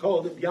roll is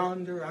called up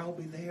yonder, I'll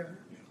be there.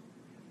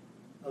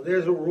 Well,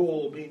 there's a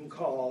roll being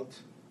called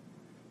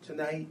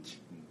tonight.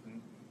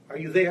 Are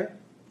you there?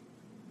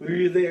 Will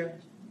you there?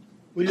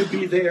 Will you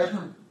be there?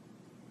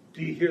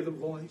 Do you hear the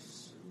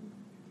voice?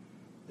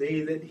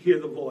 They that hear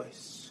the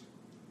voice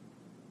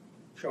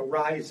shall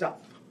rise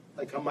up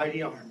like a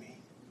mighty army.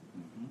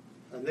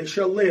 And they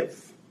shall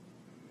live,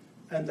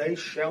 and they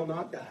shall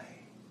not die.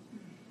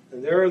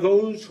 And there are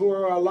those who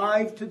are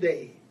alive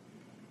today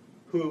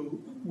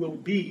who will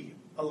be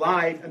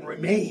alive and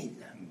remain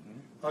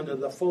under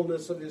the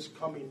fullness of his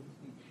coming.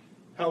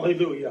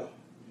 Hallelujah.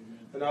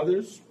 And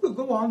others will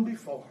go on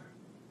before.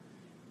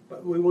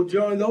 But we will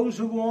join those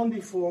who go on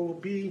before will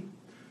be,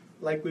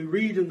 like we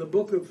read in the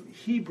book of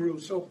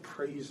Hebrews, oh,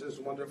 praise his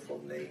wonderful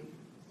name,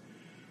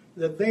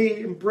 that they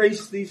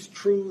embraced these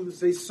truths,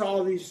 they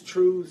saw these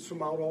truths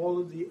from out all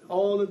of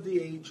the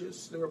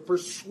ages. They were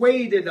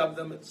persuaded of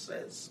them, it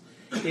says,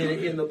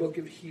 in the book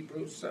of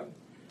Hebrews.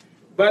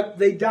 But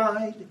they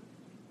died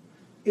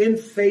in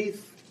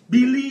faith,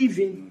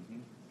 believing.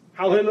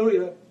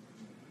 Hallelujah.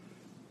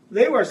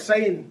 They were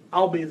saying,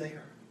 I'll be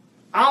there.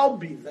 I'll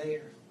be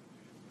there.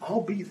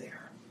 I'll be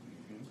there.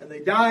 And they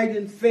died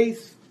in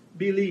faith,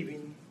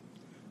 believing,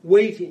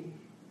 waiting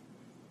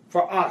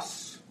for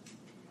us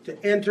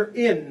to enter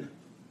in.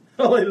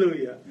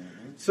 Hallelujah.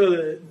 So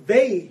that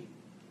they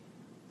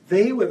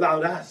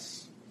without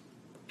us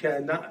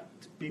cannot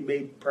be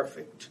made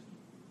perfect.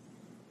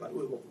 But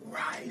we will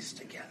rise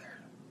together.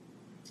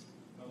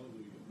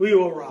 Hallelujah. We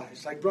will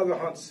rise. Like Brother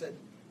Hunt said,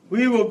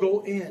 we will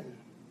go in.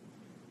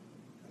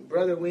 And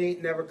brother, we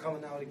ain't never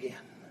coming out again.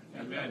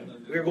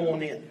 Amen. We're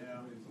going in.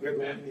 We're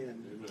going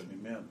in.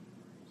 Amen.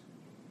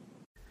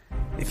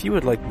 If you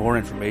would like more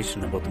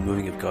information about the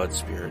moving of God's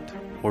Spirit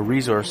or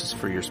resources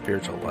for your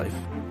spiritual life,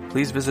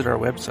 please visit our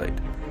website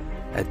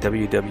at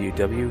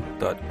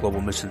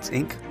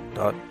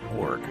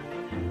www.globalmissionsinc.org.